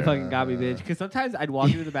I'm like, there. you fucking got me, bitch. Because sometimes I'd walk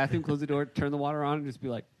into the bathroom, close the door, turn the water on, and just be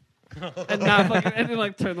like, and not fucking, and then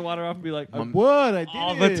like turn the water off and be like, what? I did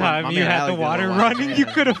All it. the time My you man had Alex the didn't water wanna wash running, your you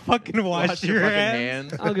hands. could have fucking washed Wash your fucking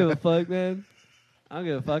hands. I don't give a fuck, man. I don't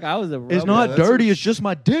give a fuck. I was a It's robot. not that's dirty. what- It's just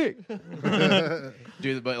my dick.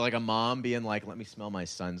 Dude, but like a mom being like, "Let me smell my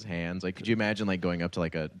son's hands." Like, could you imagine like going up to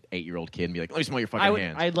like a 8-year-old kid and be like, "Let me smell your fucking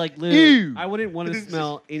hands"? I'd like literally, Ew. I wouldn't want to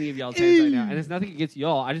smell any of y'all's hands right now. And it's nothing against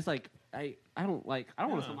y'all. I just like, I don't want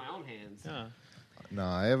to smell my own hands. Yeah. No,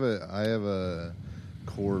 I have a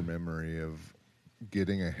core memory of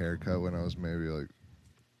getting a haircut when I was maybe like,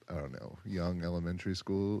 I don't know, young elementary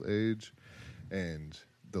school age, and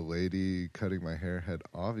the lady cutting my hair had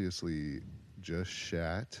obviously just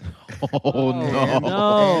shat. Oh no!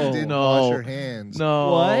 no. And didn't No. wash her hands.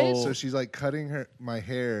 No. What? So she's like cutting my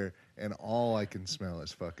hair, and all I can smell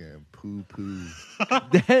is fucking poo poo.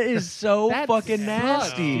 That is so That fucking sucks,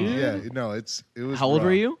 nasty. dude. Yeah, no, it was. How old were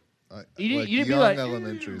rough. you? You didn't- Like you didn't be young like,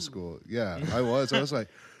 elementary school. Yeah, I was. I was like,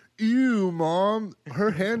 ew, mom,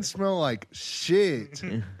 her hands smell like shit.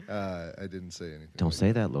 I didn't say anything. Don't like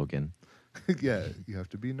say that, Logan. Yeah, you have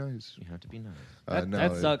to be nice. You have to be nice. That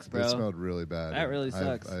No, sucks, bro. It smelled really bad. That really And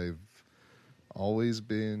sucks. I've always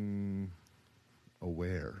been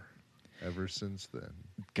aware ever since then.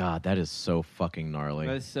 God, that is so fucking gnarly.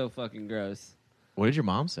 That's so fucking gross. What did your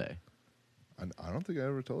mom say? I don't think I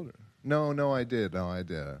ever told her. No, I did. No, I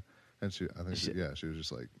did. And she was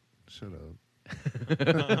just like, shut up.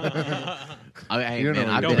 Hey, You man,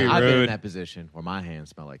 know, I've don't been be in rude. that position where my hands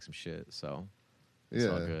smell like some shit. So it's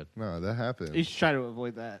Yeah, all good. no, that happened. You should try to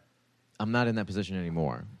avoid that. I'm not in that position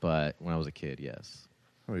anymore. But when I was a kid, yes.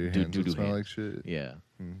 Oh, your Do- hands would do-do smell hand. like shit. Yeah.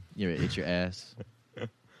 Hmm. It's your ass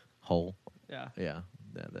hole. Yeah. Yeah.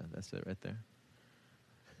 That's it right there.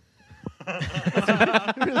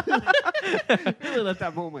 Really let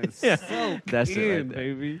that moment Yeah. soak That's it right in, there.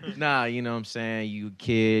 baby. Nah, you know what I'm saying? You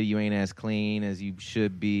kid, you ain't as clean as you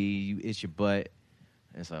should be. You itch your butt.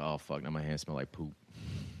 And it's like, oh, fuck, now my hands smell like poop.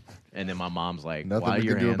 And then my mom's like, Nothing why we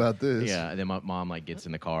your can do hands-" about this. Yeah, and then my mom like gets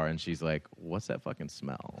in the car and she's like, what's that fucking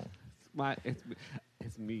smell?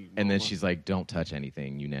 It's me. And then mama. she's like, don't touch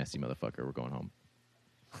anything, you nasty motherfucker. We're going home.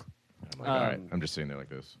 I'm like, all right. I'm just sitting there like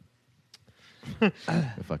this. The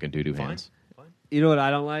fucking doo-doo hands. You know what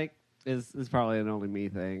I don't like? Is probably an only me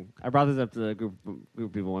thing. I brought this up to a group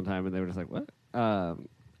of people one time, and they were just like, "What?" I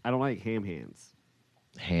don't like ham hands.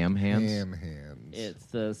 Ham hands. Ham hands. It's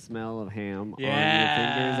the smell of ham on Yeah. your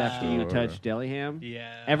fingers after you Sure. touch deli ham.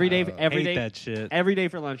 Yeah. Every day, every hate day, that shit. every day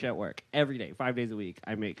for lunch at work. Every day, 5 days a week,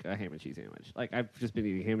 I make a ham and cheese sandwich. Like I've just been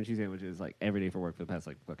eating ham and cheese sandwiches like every day for work for the past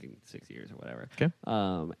like fucking 6 years or whatever. Okay.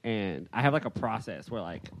 And I have like a process where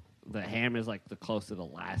like the ham is like the close to the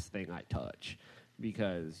last thing I touch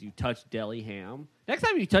because you touch deli ham. Next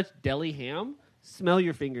time you touch deli ham, smell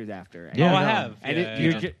your fingers after. And Yeah, oh, I no. have. and yeah,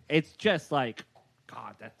 you're yeah. it's just like,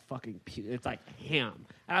 God, that's fucking. It's like ham.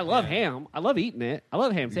 And I love ham. I love eating it. I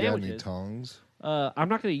love ham You got any sandwiches. tongs? I'm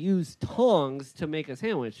not going to use tongs to make a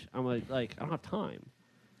sandwich. I'm like I don't have time.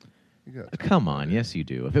 You got Come on, yes you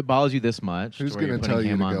do. If it bothers you this much, Who's to where gonna you're putting tell you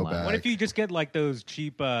ham to on go last- back? What if you just get like those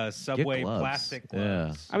cheap Subway gloves. plastic Yeah.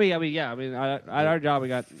 gloves? I mean, at our job we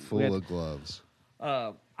got full of gloves?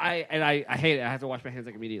 I hate it. I have to wash my hands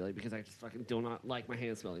like immediately because I just fucking do not like my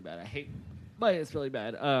hands smelling bad. I hate my hands smelling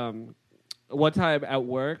bad. One time at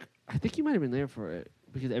work, I think you might have been there for it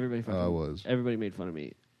because everybody fucking I was. Everybody made fun of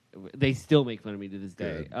me. They still make fun of me to this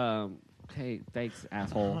day. Good. Okay, thanks,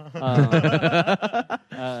 asshole.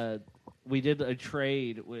 We did a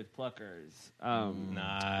trade with Pluckers.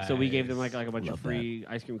 Nice. So we gave them like a bunch Love of free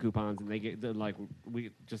ice cream coupons, and they get like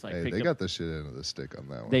we just like Hey, picked they up. got the shit end of the stick on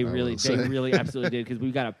that one. They I really, will they say. really absolutely did because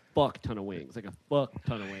we got a fuck ton of wings, like a fuck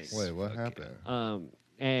ton of wings. Wait, what happened?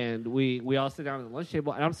 And we all sit down at the lunch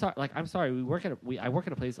table, and I'm sorry, we work at I work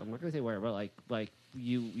at a place. I'm not gonna say where, but like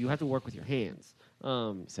you have to work with your hands.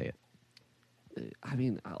 Say it. I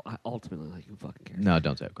mean, ultimately, like who fucking cares? No,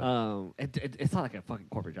 don't say it. Go ahead. It's not like a fucking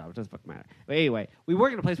corporate job. It doesn't fucking matter. But anyway, we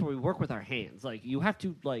work in a place where we work with our hands. Like you have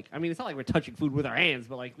to like. I mean, it's not like we're touching food with our hands,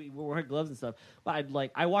 but like we're wearing gloves and stuff. But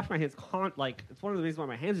I wash my hands. Like it's one of the reasons why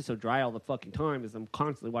my hands are so dry all the fucking time is I'm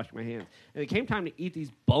constantly washing my hands. And it came time to eat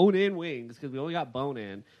these bone-in wings because we only got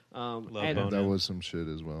bone-in. Love and bone-in. That was some shit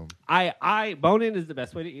as well. I bone-in is the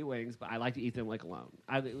best way to eat wings, but I like to eat them like alone.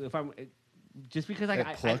 If I'm just because At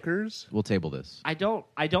Pluckers? We'll table this. I don't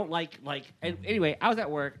like and anyway, I was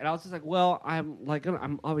at work and I was just like, well,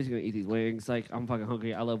 I'm always gonna eat these wings. Like I'm fucking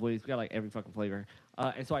hungry. I love wings. We got like every fucking flavor.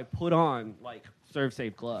 And so I put on like serve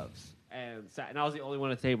safe gloves and sat, and I was the only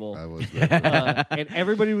one at the table. I was there. And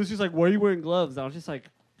everybody was just like, why are you wearing gloves? And I was just like,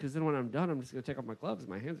 because then when I'm done, I'm just gonna take off my gloves. And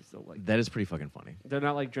my hands are still like That is pretty fucking funny. they're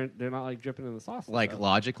not like dripping in the sauce. and Like stuff.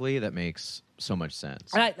 logically, that makes so much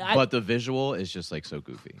sense. I- but the visual is just like so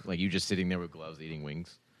goofy. Like you just sitting there with gloves eating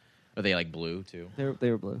wings. Are they like blue too? they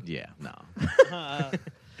were blue. Yeah, no.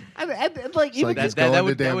 And like It's even like that- he's that going to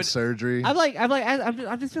would- that damn would- surgery.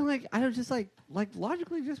 I'm just feeling like I don't just like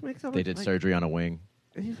logically just makes They did surgery on a wing.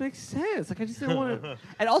 It just makes sense. Like I just didn't want to,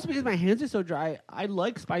 and also because my hands are so dry, I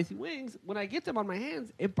like spicy wings. When I get them on my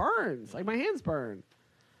hands, it burns. Like my hands burn.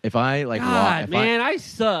 If I like, God, man, I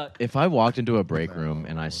suck. if I walked into a break room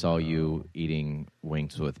and I saw you eating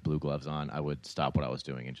wings with blue gloves on, I would stop what I was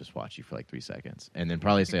doing and just watch you for like 3 seconds, and then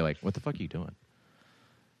probably say like, "What the fuck are you doing?"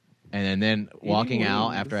 And then walking out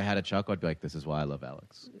wings. after I had a chuckle, I'd be like, "This is why I love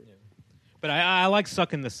Alex." But I like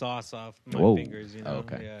sucking the sauce off my Whoa. fingers. You know?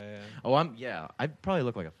 Okay. Yeah. Oh, I'd probably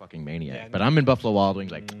look like a fucking maniac, Yeah, but no. I'm in Buffalo Wild Wings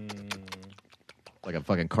like a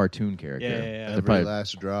fucking cartoon character. Yeah. They're Every probably-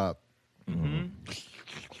 last drop. Mm-hmm.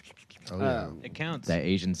 Oh, yeah. It counts. that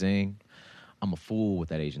Asian zing. I'm a fool with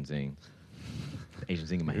that Asian zing. Asian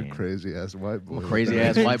zing in my You're a hand. crazy ass white boy. I'm a crazy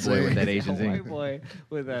ass white boy with that Asian A white zing. boy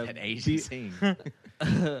with a That Asian zing.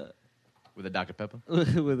 With a Dr. Pepper.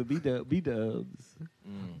 with a B dubs,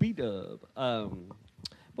 B dub.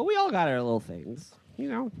 But we all got our little things, you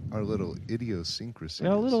know, Our little idiosyncrasies.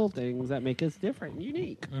 our little things that make us different, and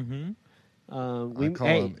unique. Mm-hmm. I call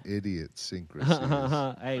them idiot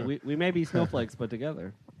syncrasies. Hey, we may be snowflakes, but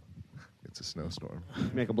together It's a snowstorm.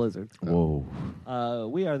 make a blizzard. Whoa.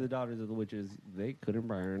 We are the daughters of the witches. They couldn't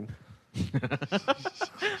burn.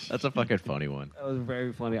 That's a fucking funny one. That was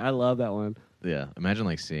very funny. I love that one. Yeah. Imagine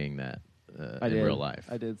like seeing that I in did. real life.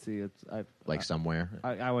 I did see it. Like somewhere.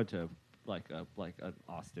 I went to like an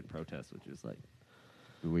Austin protest, which is like,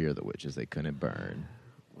 We are the witches they couldn't burn.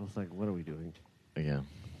 I was like, what are we doing? Yeah.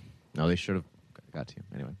 No, they should have got to you.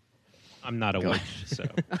 Anyway. I'm not a Go. witch, so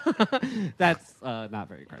That's not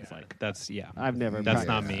very Christ-like. that's I've never. That's practiced-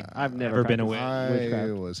 not me. I've Never been a practiced witch. I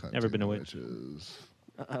witchcraft. was hunting Never been a witch. witches.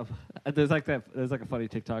 There's like that. There's like a funny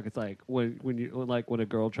TikTok. It's like when a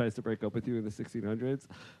girl tries to break up with you in the 1600s,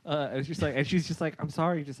 and she's just like, I'm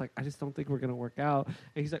sorry, just like I just don't think we're gonna work out. And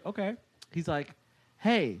he's like, okay. He's like,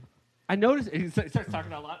 hey, I noticed. And he starts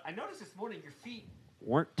talking out loud. I noticed this morning your feet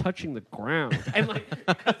weren't touching the ground, and like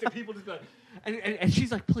the people just go. And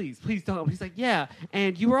she's like, please don't. He's like, yeah.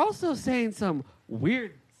 And you were also saying some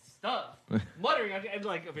weird stuff, muttering, and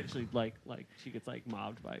like eventually, like she gets like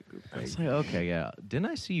mobbed by a group. It's like, okay, yeah. Didn't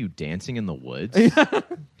I see you dancing in the woods?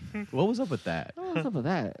 What was up with that? What's up with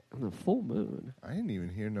that on the full moon? I didn't even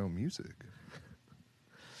hear no music.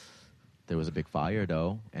 There was a big fire,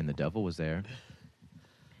 though, and the devil was there.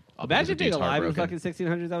 Imagine being dude's alive in heartbroken. fucking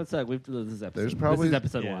 1600s. That would suck. We've this is episode. There's probably- this is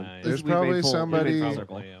episode Yeah, one. yeah. There's We've made probably full- we've made somebody. full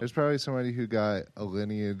circle. There's probably somebody who got a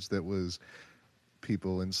lineage that was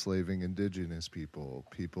people enslaving indigenous people,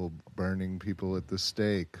 people burning people at the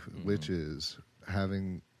stake, witches,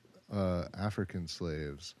 having African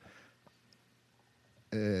slaves,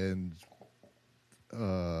 and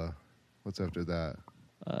what's after that?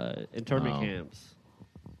 Internment Wow. camps.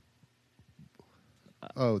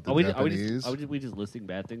 Oh, the Are we Japanese. just listing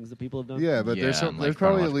bad things that people have done? Yeah, but Yeah, there's in, like, there's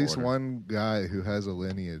probably at chronological least order. one guy who has a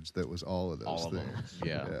lineage that was all of those All of them. things.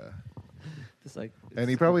 Yeah. Just like, And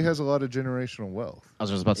he probably has a lot of generational wealth. I was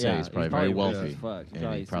just about to say Yeah, he's probably he's very probably wealthy, rich as fuck. He's and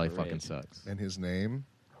probably he probably super fucking rich. sucks. And his name,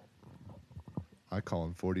 I call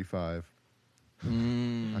him 45. I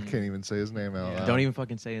can't even say his name out loud. Don't even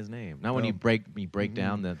fucking say his name. Not when No. you break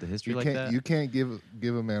down the history You like can't. that. You can't give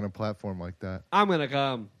a man a platform like that. I'm gonna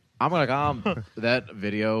come. I'm like, that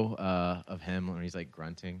video of him when he's like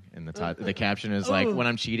grunting, and the caption is like, "When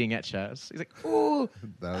I'm cheating at chess." He's like, "Ooh."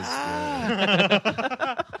 That was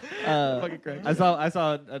I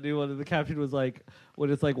saw a new one, and the caption was like,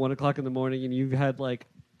 when it's like 1 o'clock in the morning, and you've had like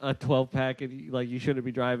a 12 pack, and you shouldn't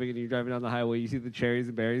be driving, and you're driving down the highway, you see the cherries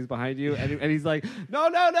and berries behind you, and he's like, no,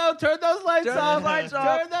 turn those lights off,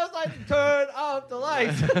 turn those lights, turn off the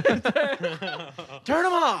lights, Turn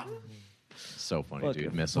him off. So funny, Fucking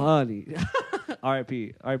dude. Miss him. funny.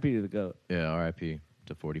 R.I.P. to the goat. Yeah, R.I.P.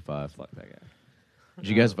 to 45. Fuck that guy. Did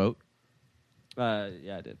you guys vote? Yeah,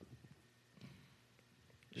 I did.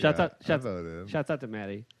 Yeah, I Shouts voted. out to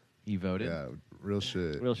Maddie. You voted? Yeah, real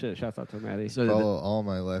shit. Real shit. Shouts out to Maddie. So Follow all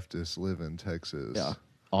my leftists live in Texas. Yeah.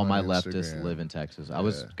 all on my Instagram. leftists live in Texas. I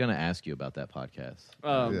was Yeah. gonna ask you about that podcast.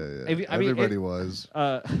 Yeah. if you- I mean, Everybody it- was.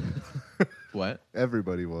 What?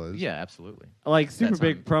 Everybody was. Yeah, absolutely. like super That's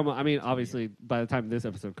big on- promo. I mean, obviously, by the time this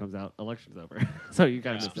episode comes out, election's over, so you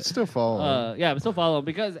gotta miss it. Still follow. Yeah, but still follow him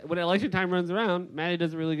because when election time runs around, Maddie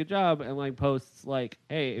does a really good job and like posts like,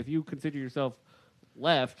 "Hey, if you consider yourself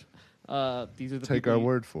left, these are the Take people our you-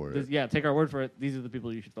 word for it. Yeah, take our word for it. These are the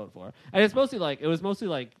people you should vote for." And it's mostly like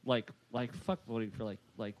fuck voting for like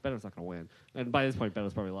Beto's not gonna win, and by this point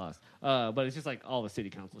Beto's probably lost. But it's just like all the city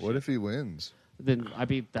council. What shit. if he wins? Then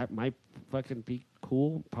that might fucking be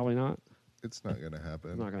cool. Probably not. It's not gonna happen.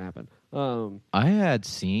 It's not gonna happen. I had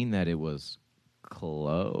seen that it was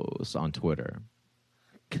close on Twitter.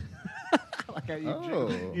 Like how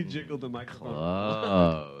Oh. you jiggled the microphone.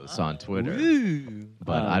 Close on Twitter.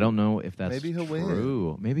 But I don't know if that's Maybe he'll win.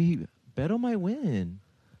 true. Maybe Beto might win.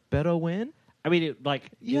 Beto win? I mean, it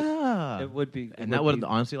Yeah. it would be, it and that would be-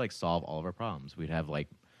 honestly like solve all of our problems. We'd have like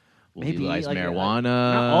we'll maybe legalize like, marijuana.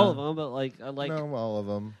 not all of them, but like No, all of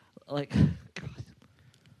them. like. God.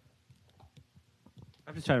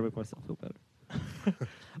 I'm just trying to make myself feel better.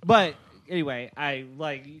 But anyway, I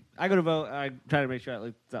go to vote. I try to make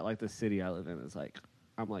sure that the city I live in is like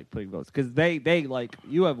I'm like putting votes because they like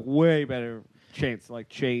you have way better chance to like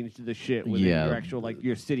change the shit within Yeah. your actual like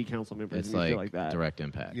your city council members It's and your like, shit like that. direct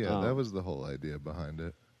impact. Yeah, that Um, was the whole idea behind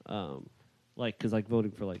it. Like because like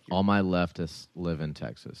voting for like your, All my leftists live in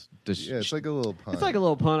Texas. Yeah, it's like a little pun. it's like a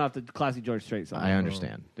little pun off the classy George Strait song. I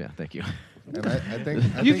understand. Yeah, thank you. And I think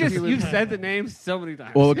You think just he would- you've said the names so many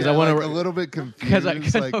times. Well, because yeah, I want like to a little bit confused. because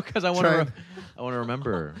I like, want trying- to I want to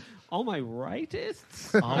remember. all my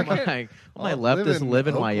rightists. All my Oh, leftists live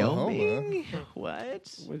in Oklahoma. Wyoming.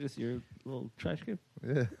 What? We're just your little trash can.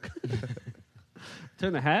 Yeah.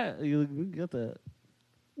 Turn the hat. You got the.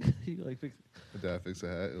 You like fix. Did I fix the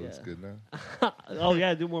hat? It looks Yeah. good now. Oh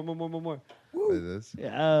yeah, do more. Like this.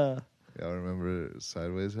 Yeah. Y'all remember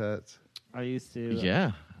sideways hats? I used to.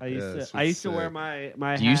 Yeah. I used Yeah, to. this I was used to wear sick.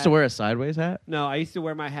 my. Do you used to hat- wear a sideways hat? No, I used to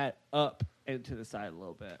wear my hat up and to the side a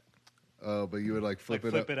little bit. Oh, but you would like flip,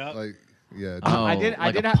 Like it, flip it up? Like yeah. Oh, I did.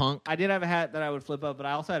 like a have. punk? I did have a hat that I would flip up, but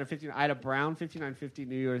I also had a 59. I had a brown 5950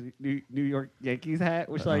 New York Yankees hat,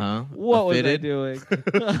 which like Uh-huh. what was I Fitted? doing?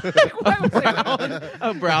 Like, why was I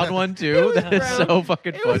A brown one It too. was That is brown. so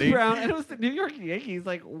fucking It was funny. brown, and it was the New York Yankees.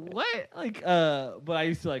 Like what? Like but I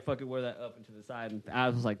used to like fucking wear that up and to the side, and I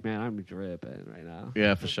was like, man, I'm dripping right now.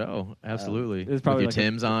 Yeah, for sure. Absolutely. it was probably With your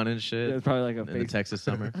like Timbs on and shit. It was probably like a in the face, Texas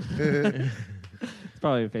summer. it's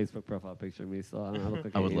probably a Facebook profile picture of me. So I look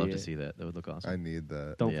like I an would love to idiot. see that. That would look I awesome. need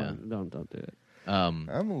that. Don't Yeah. don't do it. I'm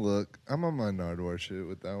on my Nardwar shit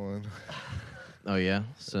with that one. Oh yeah,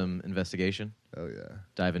 some investigation, Oh yeah.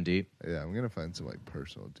 diving deep. Yeah, I'm gonna find some like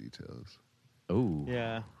personal details. Oh,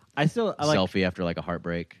 Yeah. I like. selfie after like a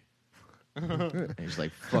heartbreak. And he's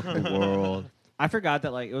like, "Fuck the world." I forgot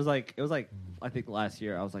that it was like I think last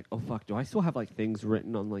year I was like, oh fuck, do I still have like things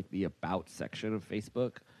written on like the about section of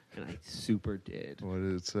Facebook? And I super did. What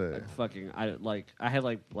did it say? Like, fucking, I had like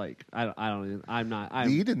I don't even, I'm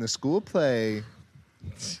Lead in the school play.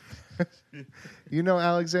 You know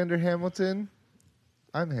Alexander Hamilton?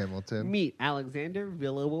 I'm Hamilton. meet Alexander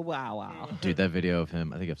Villa. Dude, that video of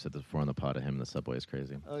him, I think I've said this before on the pod of him in the subway is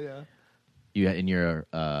crazy. Oh yeah. You in your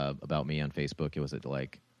about me on Facebook, it was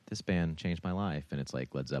like, this band changed my life, and it's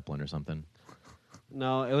like Led Zeppelin or something.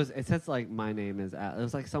 No, it says like my name is it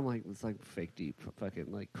was like some like it's like fake deep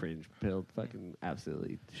fucking like cringe pilled fucking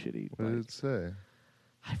absolutely shitty. What did Like, it say?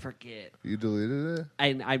 I forget. You deleted it?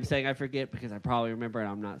 And I'm saying I forget because I probably remember and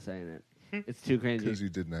I'm not saying it. It's too cringy. Because you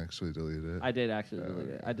didn't actually delete it. I did actually delete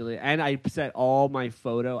it. I deleted, and I set all my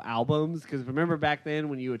photo albums because remember back then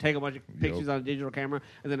when you would take a bunch of pictures on a digital camera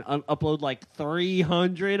and then upload like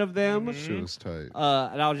 300 of them. Shit was tight.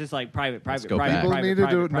 And I was just like private. People needed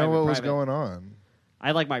to know what was going on. I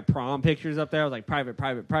had like my prom pictures up there. I was like private.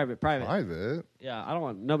 Private? Yeah, I don't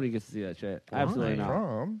want nobody gets to see that shit. Absolutely not.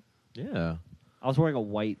 Prom? Yeah. I was wearing a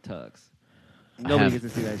white tux. Nobody gets to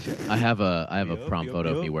see that shit. I have a Yup, prom yup, photo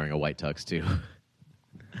of yup. me wearing a white tux too.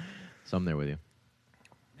 So I'm there with you.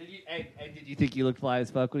 Did you think you looked fly as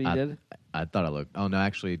fuck when you did? I thought I looked. Oh no,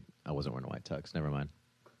 actually, I wasn't wearing a white tux. Never mind.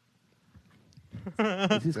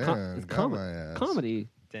 This is Damn, it's got my ass. comedy.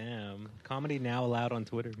 Damn. Comedy now allowed on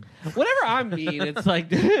Twitter. Whenever I'm mean, it's like,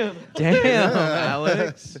 damn. Damn,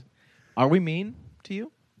 Alex. Are we mean to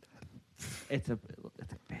you? It's a bit.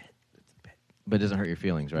 But it doesn't hurt your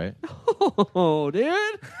feelings, right? Oh, dude.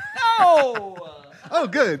 No. Oh,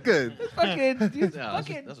 good. fucking Yeah, fucking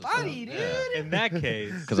that's what's funny, up. dude. Yeah. In that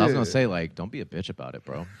case. Because I was gonna say like, don't be a bitch about it,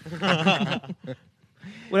 bro.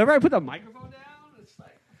 Whenever I put the microphone down, it's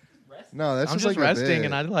like rest. No, that's I'm just just like resting, a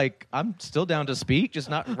bit. and I'm still down to speak, just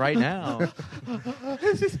not right now.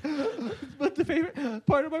 This is but the favorite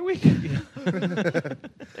part of my week.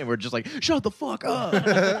 And we're just like, shut the fuck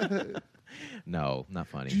up. No, not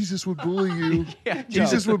funny. Jesus would bully you. Yeah,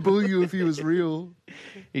 Jesus would bully you if he was real.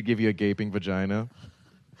 He'd give you a gaping vagina.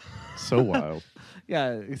 So wild.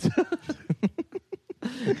 Yeah.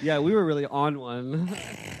 Yeah, we were really on one.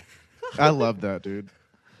 I love that, dude.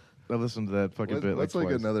 I listened to that fucking bit What's like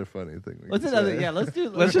like twice. another funny thing? We What's can another? say? Yeah, let's do.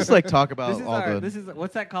 Let's just like talk This about is all our. the. This is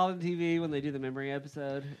what's that called on TV when they do the memory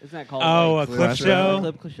episode? Isn't that called? Oh, like, a clip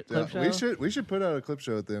show? Clip Yeah, show. we should put out a clip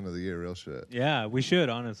show at the end of the year. Real shit. Yeah, we should,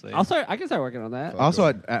 honestly. I can start working on that. Also,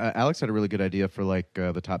 Alex had a really good idea for like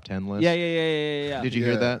the top 10 list. Yeah. Did you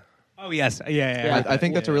hear Yeah. that? Oh, yes. Yeah. Yeah. I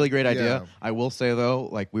think that's a really great idea. Yeah. I will say though,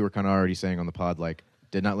 like we were kind of already saying on the pod, like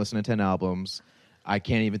did not listen to 10 albums. I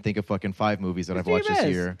can't even think of fucking 5 movies that I've watched this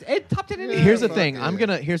year. Top 10 Yeah, Here's the fuck thing.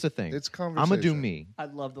 it. Here's the thing. It's I'm gonna do conversation. me. I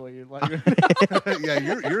love the way you're like.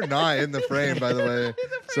 Yeah, you're not in the frame, by the way.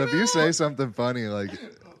 So if you say something funny, like,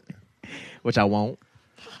 Which I won't.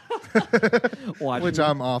 Watch which me.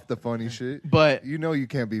 I'm off the funny shit, But you know you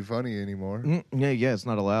can't be funny anymore. yeah, it's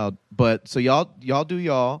not allowed. But so y'all do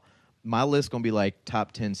y'all. My list gonna be like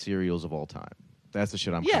top 10 cereals of all time. That's the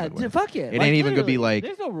shit I'm Yeah, coming with. fuck it. It ain't even gonna be literally, like-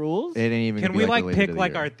 There's no rules. It ain't even. Can gonna we be like related pick to the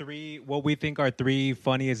like year. our 3, what we think our 3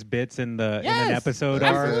 funniest bits in the in Yes, an episode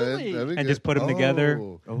absolutely. are? Absolutely. That'd be And good. just put 'em together.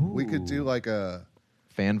 Oh, we could do like a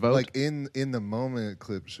fan vote? like in the moment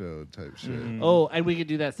clip show type shit. Oh, and we could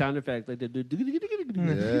do that sound effect. Like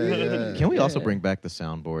Yeah. Can we also bring back the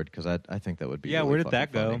soundboard? Because I think that would be. Yeah, really where did fucking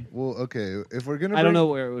that go? funny. Well, okay, if we're gonna, I don't bring- know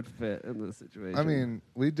where it would fit in this situation. I mean,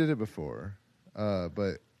 we did it before,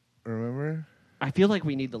 but remember? I feel like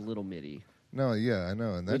we need the little MIDI. No, yeah, I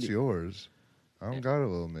know, and that's do. yours. I don't got a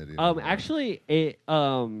little MIDI. anymore. Actually, it's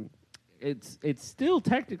still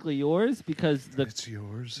technically yours because it's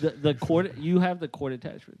yours. the cord you have the cord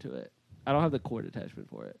attachment to it. I don't have the cord attachment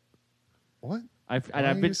for it. What? I've Why and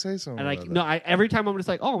I've do been you say something and I about no. that? Every time I'm just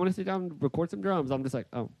like, oh, I want to sit down and record some drums. I'm just like,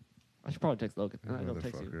 oh, I should probably text Logan. And I don't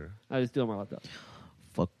text you. Motherfucker. I just do it on my laptop.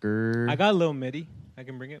 Fucker. I got a little MIDI. I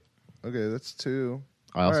can bring it. Okay, that's 2.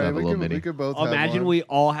 I also All right, have a we little could, MIDI. We could both have Imagine one. we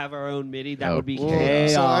all have our own MIDI. That Oh, would be Well,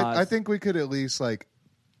 chaos. so I think we could at least like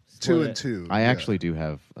 2 Split and it. 2. I yeah. actually do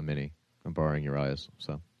have a mini. I'm borrowing Uriah's.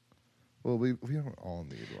 So, Well, we don't all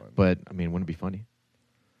need one. but I mean, wouldn't it be funny?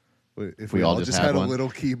 Wait, if we we all all just just had had a one. little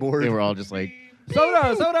keyboard, They were all just like,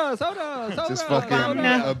 soda. just fucking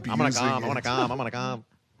soda. abusing I'm gonna come. it. I'm gonna come. I'm gonna come.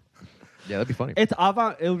 Yeah, that'd be funny. It's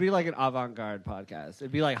avant. It would be like an avant-garde podcast.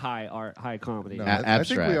 It'd be like high art, high comedy. No, A- I think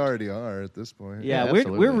abstract. we already are at this point. Yeah, Yeah, we're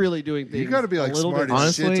absolutely. really doing things. You got to be like a little smart bit-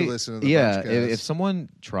 as shit Honestly, to listen to the yeah. Bunchcast. If someone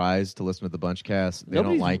tries to listen to the Bunchcast, they don't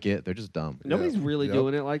Nobody's- like it. They're just dumb. Nobody's Yeah. really Yep.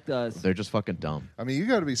 doing it like us. They're just fucking dumb. I mean, you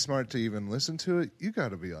got to be smart to even listen to it. You got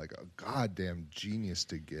to be like a goddamn genius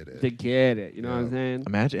to get it. To get it, you know what I'm Yeah. saying?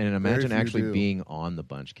 Imagine few actually do. being on the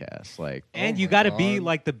Bunchcast. Like, And Oh you my got to be God.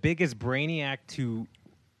 like the biggest brainiac to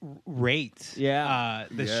rate the Yes.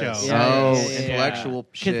 show. Yeah, oh, yeah, yeah, yeah. intellectual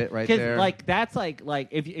shit right there. Like that's like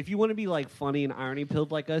if you want to be like funny and irony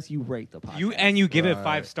pilled like us, you rate the podcast. You give it Right.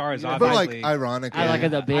 5 stars. Yeah, but Obviously, like ironically, I like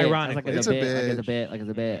as a bit. Ironically. Like as It's a a bit. Like as a bitch. bit. Like as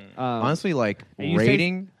a bit. honestly, like and you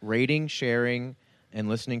say- rating, sharing, and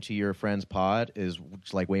listening to your friend's pod is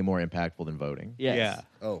like way more impactful than voting. yes. yeah.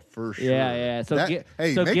 oh, for sure. Yeah, yeah. So hey,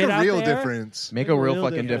 so make get a out real there. difference. Make Make a a real real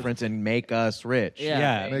fucking difference. difference and make us rich.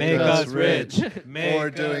 Yeah. Make us rich. Make or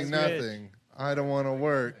us doing rich. nothing. I don't want to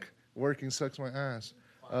work. Working sucks my ass.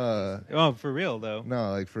 Oh, for real though.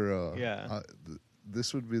 No, like for Yeah.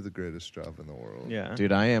 this would be the greatest job in the world. Yeah.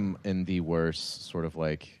 Dude, I am in the worst sort of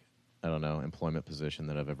like, I don't know, employment position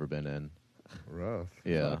that I've ever been in. Rough.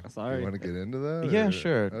 Yeah. Sorry. You want to get into that? Yeah, or-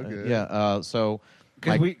 sure. Okay. Yeah. So,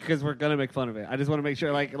 Because we're gonna make fun of it. I just want to make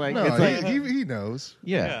sure, like No, it's like he knows.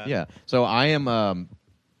 yeah. Yeah. So I am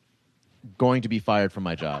going to be fired from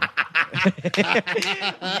my job.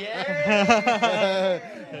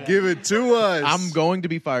 Give it to us. I'm going to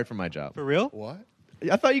be fired from my job. For real? What?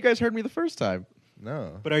 I thought you guys heard me the first time.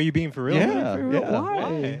 No. But are you being for real? Yeah, For real? yeah.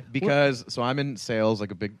 Why? Because so I'm in sales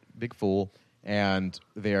like a big fool, and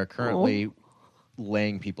they are currently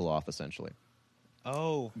laying people off essentially.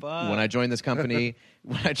 Oh, fuck. When I joined this company,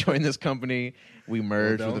 we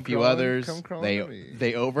merged Well, with a don't few crawl in- others. come crawl They to me.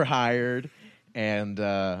 they overhired, and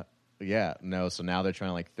so now they're trying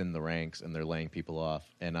to like thin the ranks, and they're laying people off,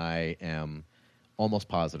 and I am almost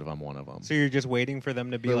positive I'm one of them. So you're just waiting for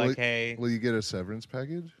them to be But like, will, hey. will you get a severance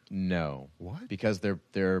package? No, What? because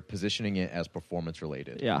they're positioning it as performance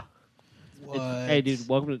related. yeah. It's- hey, dude,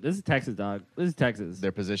 welcome to this is Texas, dog. This is Texas.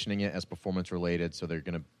 They're positioning it as performance related, so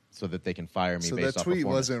that they can fire me So based that off tweet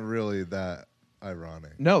performance. wasn't really that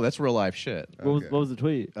ironic. No, that's real life shit. Okay. What was the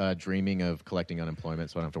tweet? Dreaming of collecting unemployment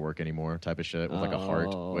so I don't have to work anymore type of shit with like a heart.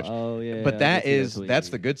 Which, yeah. but I did see that tweet. that's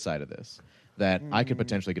the good side of this. That I could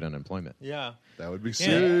potentially get unemployment. Yeah. That would be Yeah.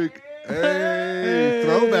 sick. Hey,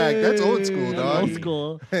 throwback. That's old school, dog. Old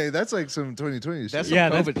school. Hey, that's like some 2020 That's shit. Yeah,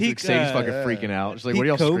 some that's COVID. peak, Sadie's fucking yeah. freaking out. She's like, peak "What are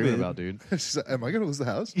y'all screaming COVID. about, dude? She's like, am I going to lose the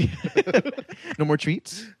house? No more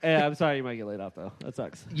treats?" Hey, I'm sorry you might get laid off though. That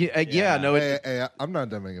sucks. Yeah. No. hey, hey, I'm not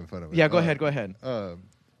done making fun of it. Yeah. Go ahead. Go ahead.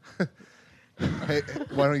 Hey,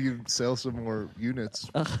 why don't you sell some more units?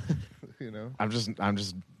 You know? I'm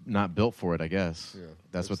just not built for it. I guess. Yeah,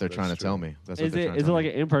 that's what they're that's trying to true. tell me. That's Is what they're it trying to is it tell like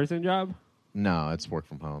me. an in-person job? No, it's work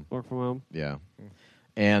from home. Work from home. Yeah.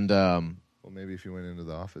 And Well, maybe if you went into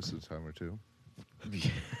the office a time or two.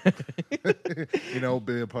 You know,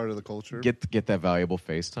 be a part of the culture. get that valuable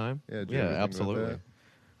FaceTime. Yeah, do everything with absolutely. that.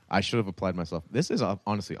 I should have applied myself. This is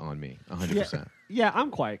honestly on me, 100%. Yeah,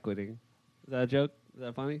 I'm quiet quitting. Is that a joke? Is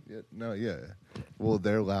that funny? Yeah, no, yeah. Well,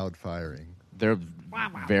 they're loud firing. They're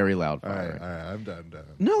very loud All right, firing. all right. I'm done.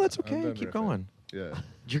 No, that's I'm okay. done Keep riffing. going. Yeah.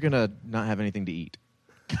 You're gonna not have anything to eat.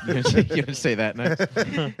 You're gonna say that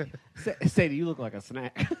next. Sadie, you look like a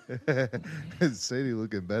snack. Sadie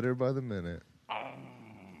looking better by the minute.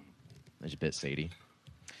 That's a bit Sadie.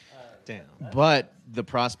 Damn. But the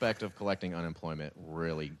prospect of collecting unemployment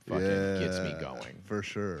really fucking gets me Yeah, going. For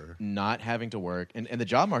sure. Not having to work, and the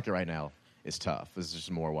job market right now is tough. This is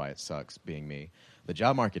just more why it sucks being me. The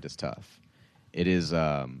job market is tough. It is,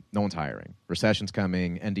 no one's hiring. Recession's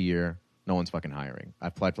coming, end of year, no one's fucking hiring. I've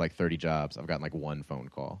applied for like 30 jobs. I've gotten like one phone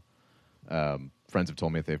call. Friends have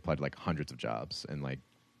told me that they've applied to like hundreds of jobs and like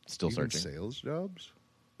still Even searching. sales jobs?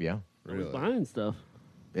 Yeah. I was Really? buying stuff.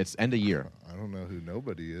 It's end of year. I don't know who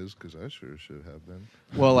nobody is because I sure should have been.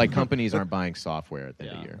 Well, like companies aren't buying software at the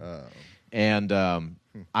end of the year. And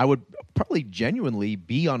I would probably genuinely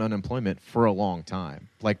be on unemployment for a long time.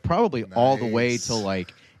 Like probably all the way Nice. to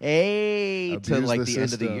like to Abuse like the the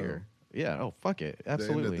end of the system. year. Yeah. Oh, fuck it. The end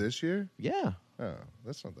Absolutely. of this year? Yeah. Oh,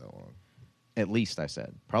 that's not that long. At least I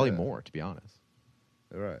said. Probably Yeah. more, to be honest.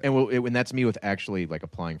 All right. And that's me with actually like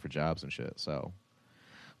applying for jobs and shit. So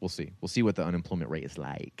we'll see. We'll see what the unemployment rate is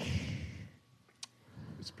like.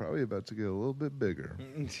 It's probably about to get a little bit bigger.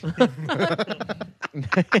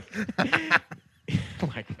 Oh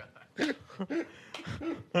my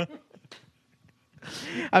god.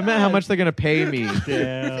 I meant how much they're gonna pay me.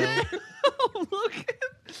 Damn. Look.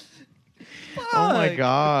 Oh my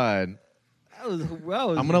god.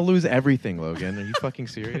 I'm gonna lose everything, Logan. Are you fucking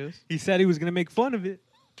serious? He said he was gonna make fun of it.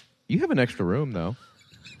 You have an extra room though.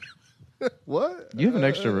 What? You have an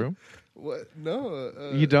extra room. What?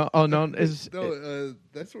 No. You don't. Oh no. Is No,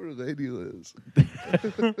 that's where Lady lives.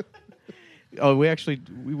 oh, we actually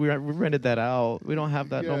we rented that out. We don't have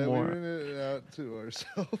that yeah, no more. we rented it out to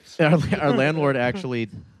ourselves. Our landlord actually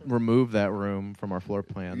removed that room from our floor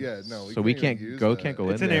plan. Yeah, no, we so we can't can't even use go. that. Can't go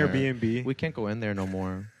It's in an there. Airbnb. We can't go in there no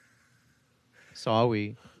more.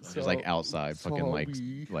 Sorry. Just like outside, fucking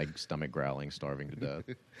Sorry. like stomach growling, starving to death.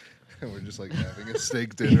 And we're just like having a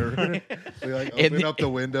steak dinner. We like In open the- up the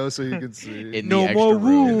window so you can see. In No the more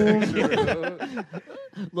extra room.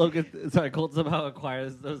 Logan, sorry, Colt somehow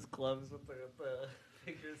acquires those gloves with the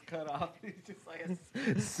fingers cut off. He's just like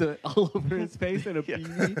a soot all over his face and a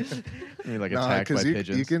beanie. You're like Nah, attacked by 'cause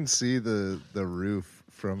pigeons. you can see the roof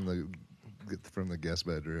from the guest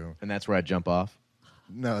bedroom. And that's where I jump off.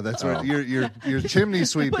 No, that's what you're chimney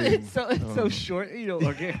sweeping. But it's so short, you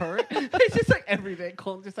don't get hurt. It's just like every day,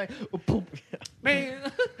 Colt just like, boom,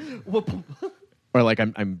 man, boom. Or like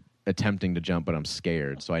I'm attempting to jump, but I'm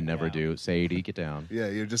scared, so I never do. Sadie, get down. Yeah,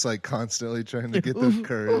 you're just like constantly trying to get the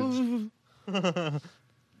courage.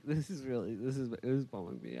 This is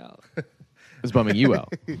bumming me out. It's bumming you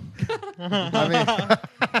out.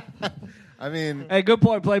 I mean, Hey, good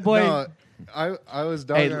point, Playboy. no, I was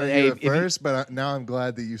dogging on hey, you if at you- first, but now I'm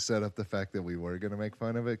glad that you set up the fact that we were going to make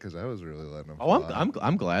fun of it because I was really letting them. Oh, fly.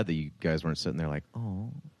 I'm glad that you guys weren't sitting there like, oh,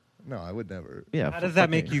 No, I would never. yeah. How does that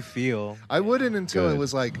make you feel? I wouldn't until Good. it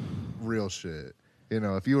was like real shit. You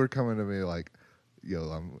know, if you were coming to me like, "Yo,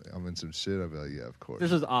 I'm in some shit," I'd be like, "Yeah, of course."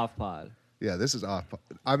 This was off pod. Yeah, this is off.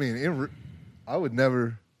 I mean, I would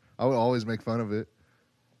never. I would always make fun of it,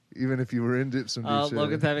 even if you were in some new shit.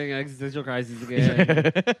 Logan's having an existential crisis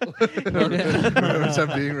again. Remember,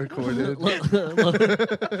 I'm being recorded.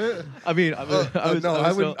 I mean,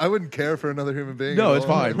 I wouldn't care for another human being. No, at it's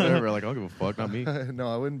all. fine. Whatever. Like, I don't give a fuck. Not me. No,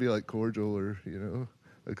 I wouldn't be like cordial or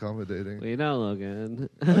accommodating. We know, Logan.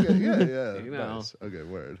 Okay, yeah. You know. Nice. Okay,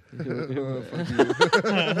 word.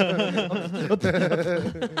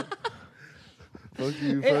 Fuck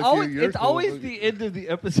you. It's always the end of the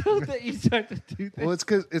episode that you start to do things. Well, it's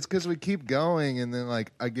because we keep going, and then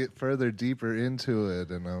like I get further deeper into it,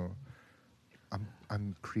 and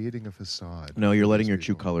I'm creating a facade. No, you're letting your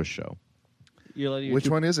true colors show. You're letting your Which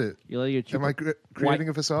one is it? You're letting your Am I creating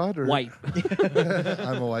a facade or white.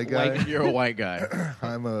 I'm a white guy. You're a white guy.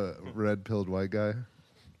 I'm a red-pilled white guy.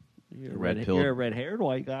 You're Red-pilled. You're a red-haired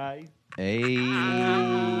white guy. Hey.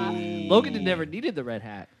 Logan never needed the red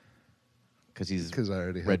hat. Because I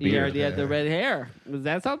already had Red the He beard. already had the red hair. Was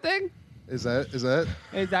that something? Is that?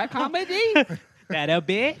 Is that comedy? That a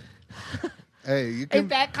bit? Hey, you Is can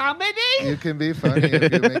that comedy? you can be funny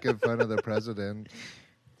if you're making fun of the president.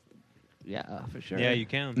 Yeah, for sure. Yeah, you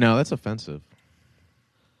can. No, that's offensive.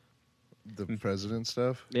 The president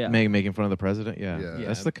stuff. Yeah. Making fun of the president. Yeah. Yeah.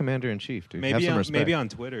 That's the commander in chief, dude. Have Maybe some on, respect. maybe on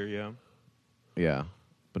Twitter, yeah. Yeah,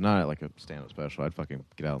 but not at like a stand-up special. I'd fucking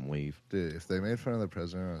get out and leave. Dude, if they made fun of the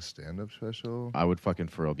president on a stand-up special, I would fucking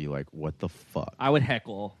for real be like, what the fuck? I would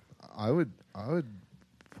heckle. I would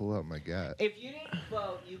pull out my gat. If you didn't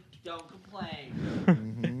vote, you don't complain.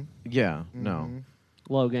 Mm-hmm. Yeah. No.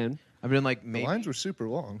 Logan. I've been like The maybe. lines were super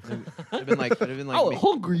long. I've been like. Oh,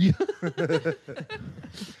 hungry.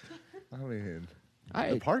 I mean,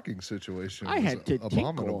 I the parking situation I was had to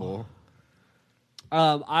abominable.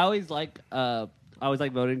 I always like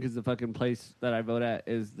voting because the fucking place that I vote at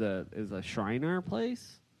is a Shriner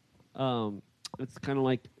place. It's kind of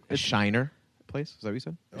like a Shiner place. Is that what you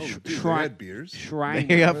said? Oh, dude, they Shrine- had beers. Shriner.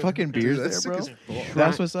 They got fucking Dude, beers that's there, sick bro. as fuck.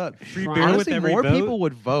 That's what's up. Free Shrine- beer with Honestly, every more vote? people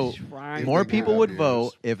would vote. Shrine- More If they people could would have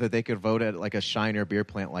vote if they could vote at like a Shiner beer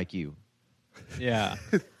plant like you. Yeah.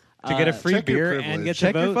 To get a free check your beer and privilege. get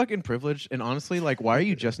Check to your vote. fucking privilege. And honestly, like, why are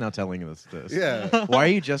you just now telling us this? Yeah, Why are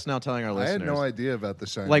you just now telling our I listeners? had no idea about the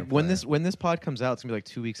Shiner Like when plant. this pod comes out, it's gonna be like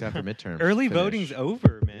 2 weeks after midterm. Early voting's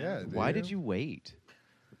over, man. Yeah, dude. Why did you wait?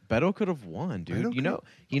 Beto could have won, dude. Beto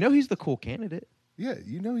You know he's the cool candidate. Yeah,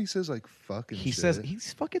 he says like fucking. He shit. says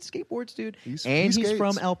he's fucking skateboards, dude. He's- and he he's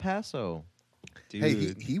from skates. El Paso. Dude.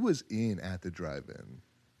 Hey, he was in at the drive-in.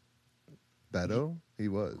 Beto, he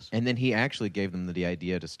was. And then he actually gave them the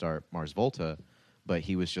idea to start Mars Volta, but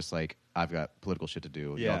he was just like, I've got political shit to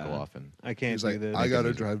do. Yeah. Y'all go off and I can't He's do like, this. I gotta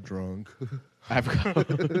music. drive drunk. I've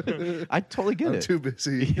got. I totally get I'm it. too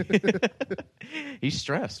busy. He's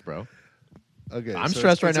stressed, bro. Okay, I'm so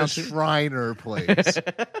stressed right it's now, a too. Shriner place,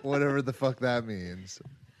 whatever the fuck that means.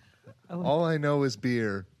 All I know is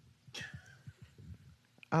beer.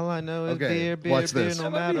 All I know is Okay, beer, watch this. no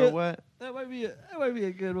That might be matter it. what. That might be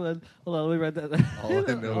a good one. Hold on, let me write that down.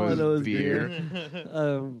 All I know is beer.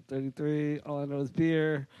 33. All I know is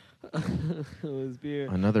beer. is beer.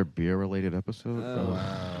 Another beer-related episode.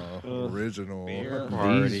 Wow, original. Beer.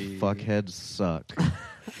 These fuckheads suck.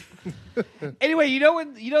 Anyway, you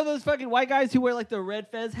know those fucking white guys who wear like the red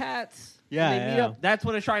fez hats? Yeah, And they meet yeah. up? That's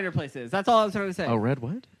what a Shriner place is. That's all I was trying to say. Oh, red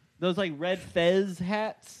what? Those like red fez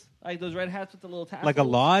hats, like those red hats with the little tassels. Like a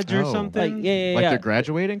lodge or Oh. something? Like yeah. Like they're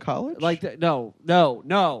graduating college? Like no,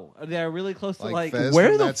 they're really close to Like like. Fez where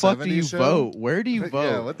from the that fuck do you 70s show? vote? Where do you vote?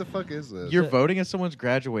 Yeah, what the fuck is this? You're voting at someone's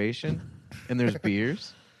graduation, and there's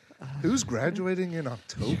beers. Who's graduating in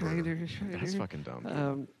October? Shriner. That's fucking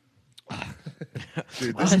dumb.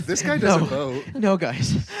 Dude, this guy doesn't vote. No,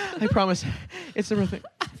 guys, I promise, it's the real thing.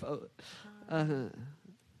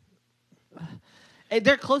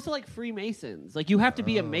 They're close to like Freemasons. Like you have to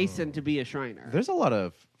be a Mason to be a Shriner. There's a lot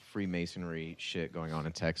of Freemasonry shit going on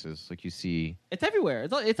in Texas. Like you see, It's everywhere.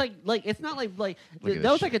 It's like it's not like Look at that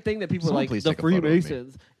this was like a shit. thing that people Someone like please the take a photo of me.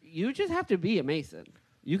 Freemasons. You just have to be a Mason.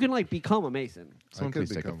 You can like become a Mason. someone could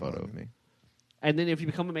please take a become photo one. of me. And then if you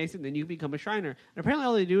become a Mason, then you become a Shriner. And apparently,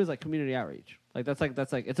 all they do is like community outreach. Like that's like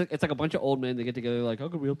it's like a bunch of old men that get together. Like, how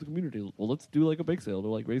can we help the community? Well, let's do like a bake sale to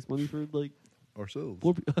like raise money for like. Ourselves.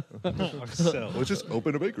 Poor So, Let's just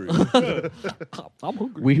open a bakery. I'm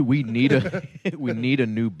hungry. We need a we need a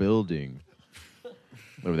new building.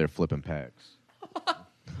 Over there flipping packs.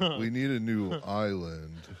 We need a new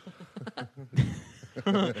island.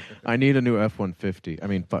 I need a new F-150. I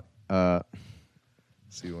mean,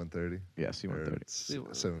 C-130. yeah, Or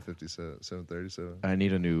C-130. 757, 737. I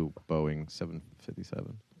need a new Boeing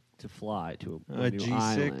 757. to fly to a A new G6.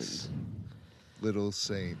 island. Little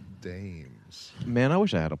Saint Dames. Man, I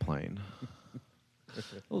wish I had a plane. That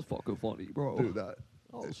was fucking funny, bro. Dude, that.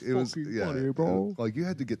 was It was, fucking yeah. funny, bro. Like, you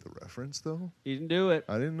had to get the reference, though. He didn't do it.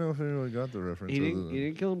 I didn't know if anyone got the reference. He other didn't. than- He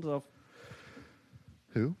didn't kill himself.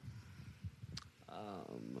 Who?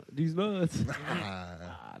 These nuts.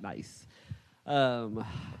 Ah, Nice. So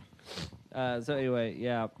anyway,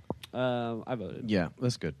 yeah. I voted. Yeah,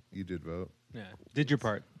 that's good. you did vote. yeah. Did your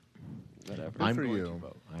part. Whatever. Good I'm for going you. to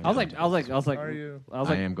vote. I was like, Are you? I was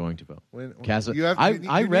I like, am going to vote. When, Kaz, you have, I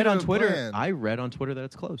you read need on a Twitter. plan. I read on Twitter that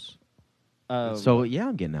it's close. so So yeah,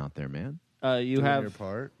 I'm getting out there, man. you Doing have your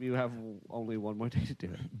part. you have only one more day to do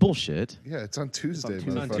it. Bullshit. Yeah, it's on Tuesday. It's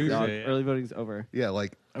on motherfucker. Tuesday. Yeah, early voting's over. Yeah,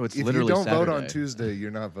 like Oh, it's if literally you don't vote on Saturday. Tuesday,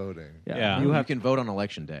 you're not voting. Yeah. You You have. can vote on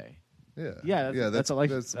election day. Yeah, Yeah, that's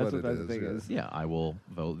election. That's That's what what it the is. thing yeah. is. Yeah, I will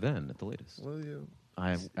vote then at the latest. Well, you.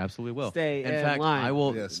 I absolutely will. Stay in in fact, line. I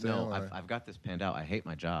will. Yeah, stay in no, line. I've got this panned out. I hate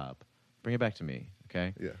my job. Bring it back to me,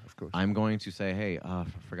 okay? Yeah, of course. I'm going to say, hey,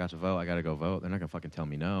 forgot to vote. I got to go vote. They're not going to fucking tell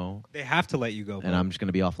me no. They have to let you go. And I'm just going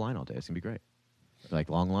to be offline all day. It's going to be great. Like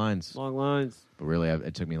long lines. Long lines. But really,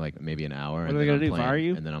 it took me like maybe an hour. What and are they then gonna I'm do, playing- fire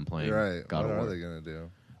you? And then I'm playing You're right. God What of are War. they gonna do?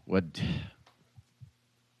 What?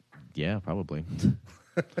 Yeah, probably.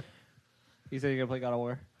 You said you're gonna play God of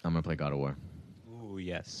War. I'm going to play God of War. Ooh,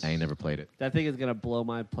 yes. I ain't never played it. That thing is gonna blow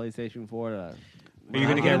my PlayStation 4 to. Are you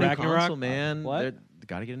gonna Gotta get a new Ragnarok? console, man. What?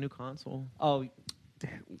 Got to get a new console. Oh,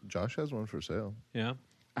 Josh has one for sale. Yeah.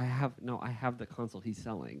 I have the console he's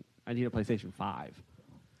selling. I need a PlayStation 5.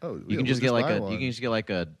 Oh, You can just get like a you can just get like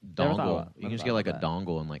a Never thought dongle. about- You never can just thought get like a about that.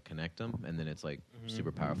 dongle and like connect them, and then it's like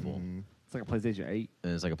super powerful. Mm, It's like a PlayStation 8.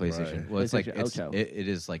 And it's like a PlayStation. Right. Well, it's like PlayStation Ocho. it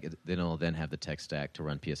is like then it'll then have the tech stack to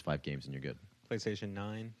run PS5 games, and you're good. PlayStation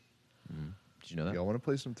 9. Did you know that? y'all want to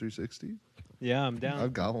play some 360? Yeah, I'm down.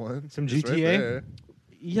 I've got one. Some It's right GTA? there.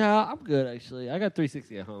 Yeah, I'm good actually. I got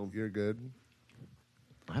 360 at home. You're good.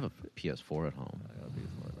 I have a PS4 at home.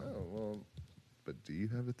 Oh well, but do you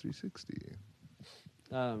have a 360?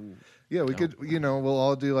 Um, Yeah, we No. could. We'll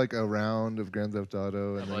all do like a round of Grand Theft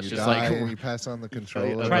Auto, and then Let's you just, die, like, and you pass on the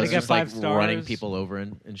controller. Try to It's get just, like, 5 running stars. people over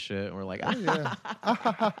and shit. And we're like, Yeah.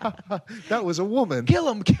 That was a woman.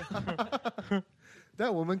 kill him!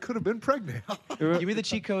 That woman could have been pregnant. Give me the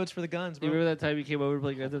cheat codes for the guns, you bro. remember that time you came over to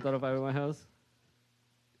play Grand Theft Auto 5 at my house?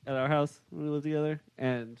 At our house when we lived together,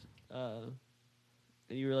 and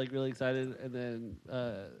you were like really excited, and then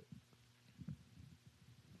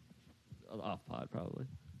off pod probably.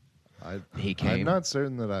 He I'm came. not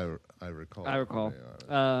certain that I recall. I recall. to be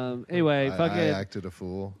honest. Anyway, I fucking. acted a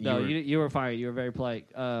fool. No, You were- you were fine. You were very polite.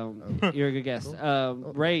 You're a good guest.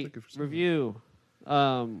 Cool. Rate, thank you for saying review.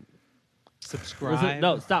 Subscribe. Listen,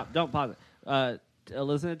 no, stop. Don't pause it.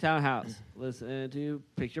 Listen to Townhouse. Listen to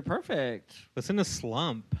Picture Perfect. Listen to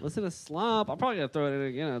Slump. Listen to Slump. I'm probably gonna throw it in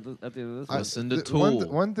again at the end of this I- one. Listen to one, Tool.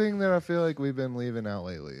 one thing that I feel like we've been leaving out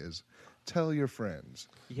lately is tell your friends.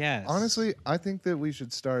 Yes. Honestly, I think that we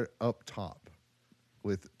should start up top.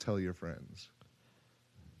 with "Tell Your Friends"?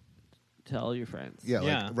 Tell your friends. Yeah,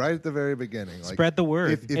 Yeah. like right at the very beginning. Like, Spread the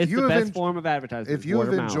word. If It's you the have best form of advertising. if you word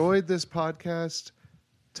have of mouth. enjoyed this podcast,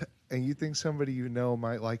 and you think somebody you know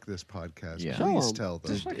might like this podcast, Yeah. please Show 'em. tell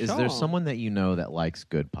them. Just like Is show there 'em. someone that you know that likes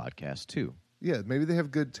good podcasts too? Yeah, maybe they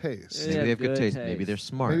have good taste. Maybe Yeah, they have good good taste. taste. Maybe they're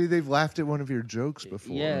smart. Maybe they've laughed at one of your jokes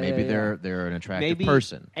before. Yeah. Maybe they're an attractive maybe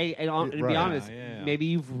person. And to Right. be honest, Yeah. maybe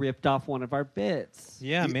you've ripped off one of our bits.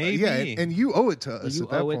 yeah, maybe. Yeah, and you owe it to us You at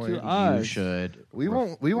that owe it point. to us. You should. We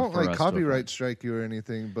won't refer like us to a copyright friend. strike you or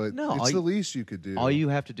anything, but No, all it's the you- least you could do. All you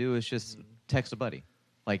have to do is just text a buddy.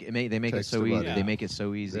 Like they make Text it so a easy. buddy. They make it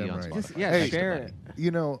so easy Damn on right. Spotify. Just, yeah, Hey, Text a share buddy. it.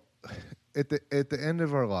 You know, at the end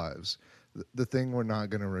of our lives, the thing we're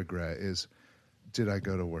not going to regret is, did I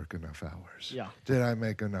go to work enough hours? Yeah. Did I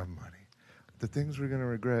make enough money? The things we're going to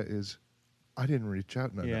regret is, I didn't reach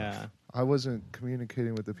out enough. Yeah. I wasn't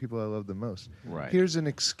communicating with the people I love the most. Right. Here's an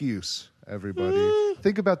excuse, everybody.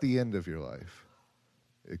 Think about the end of your life.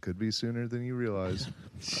 It could be sooner than you realize.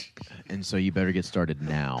 And so you better get started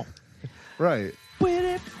now. Right. With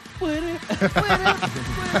it, with it, with it,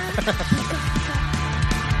 with it.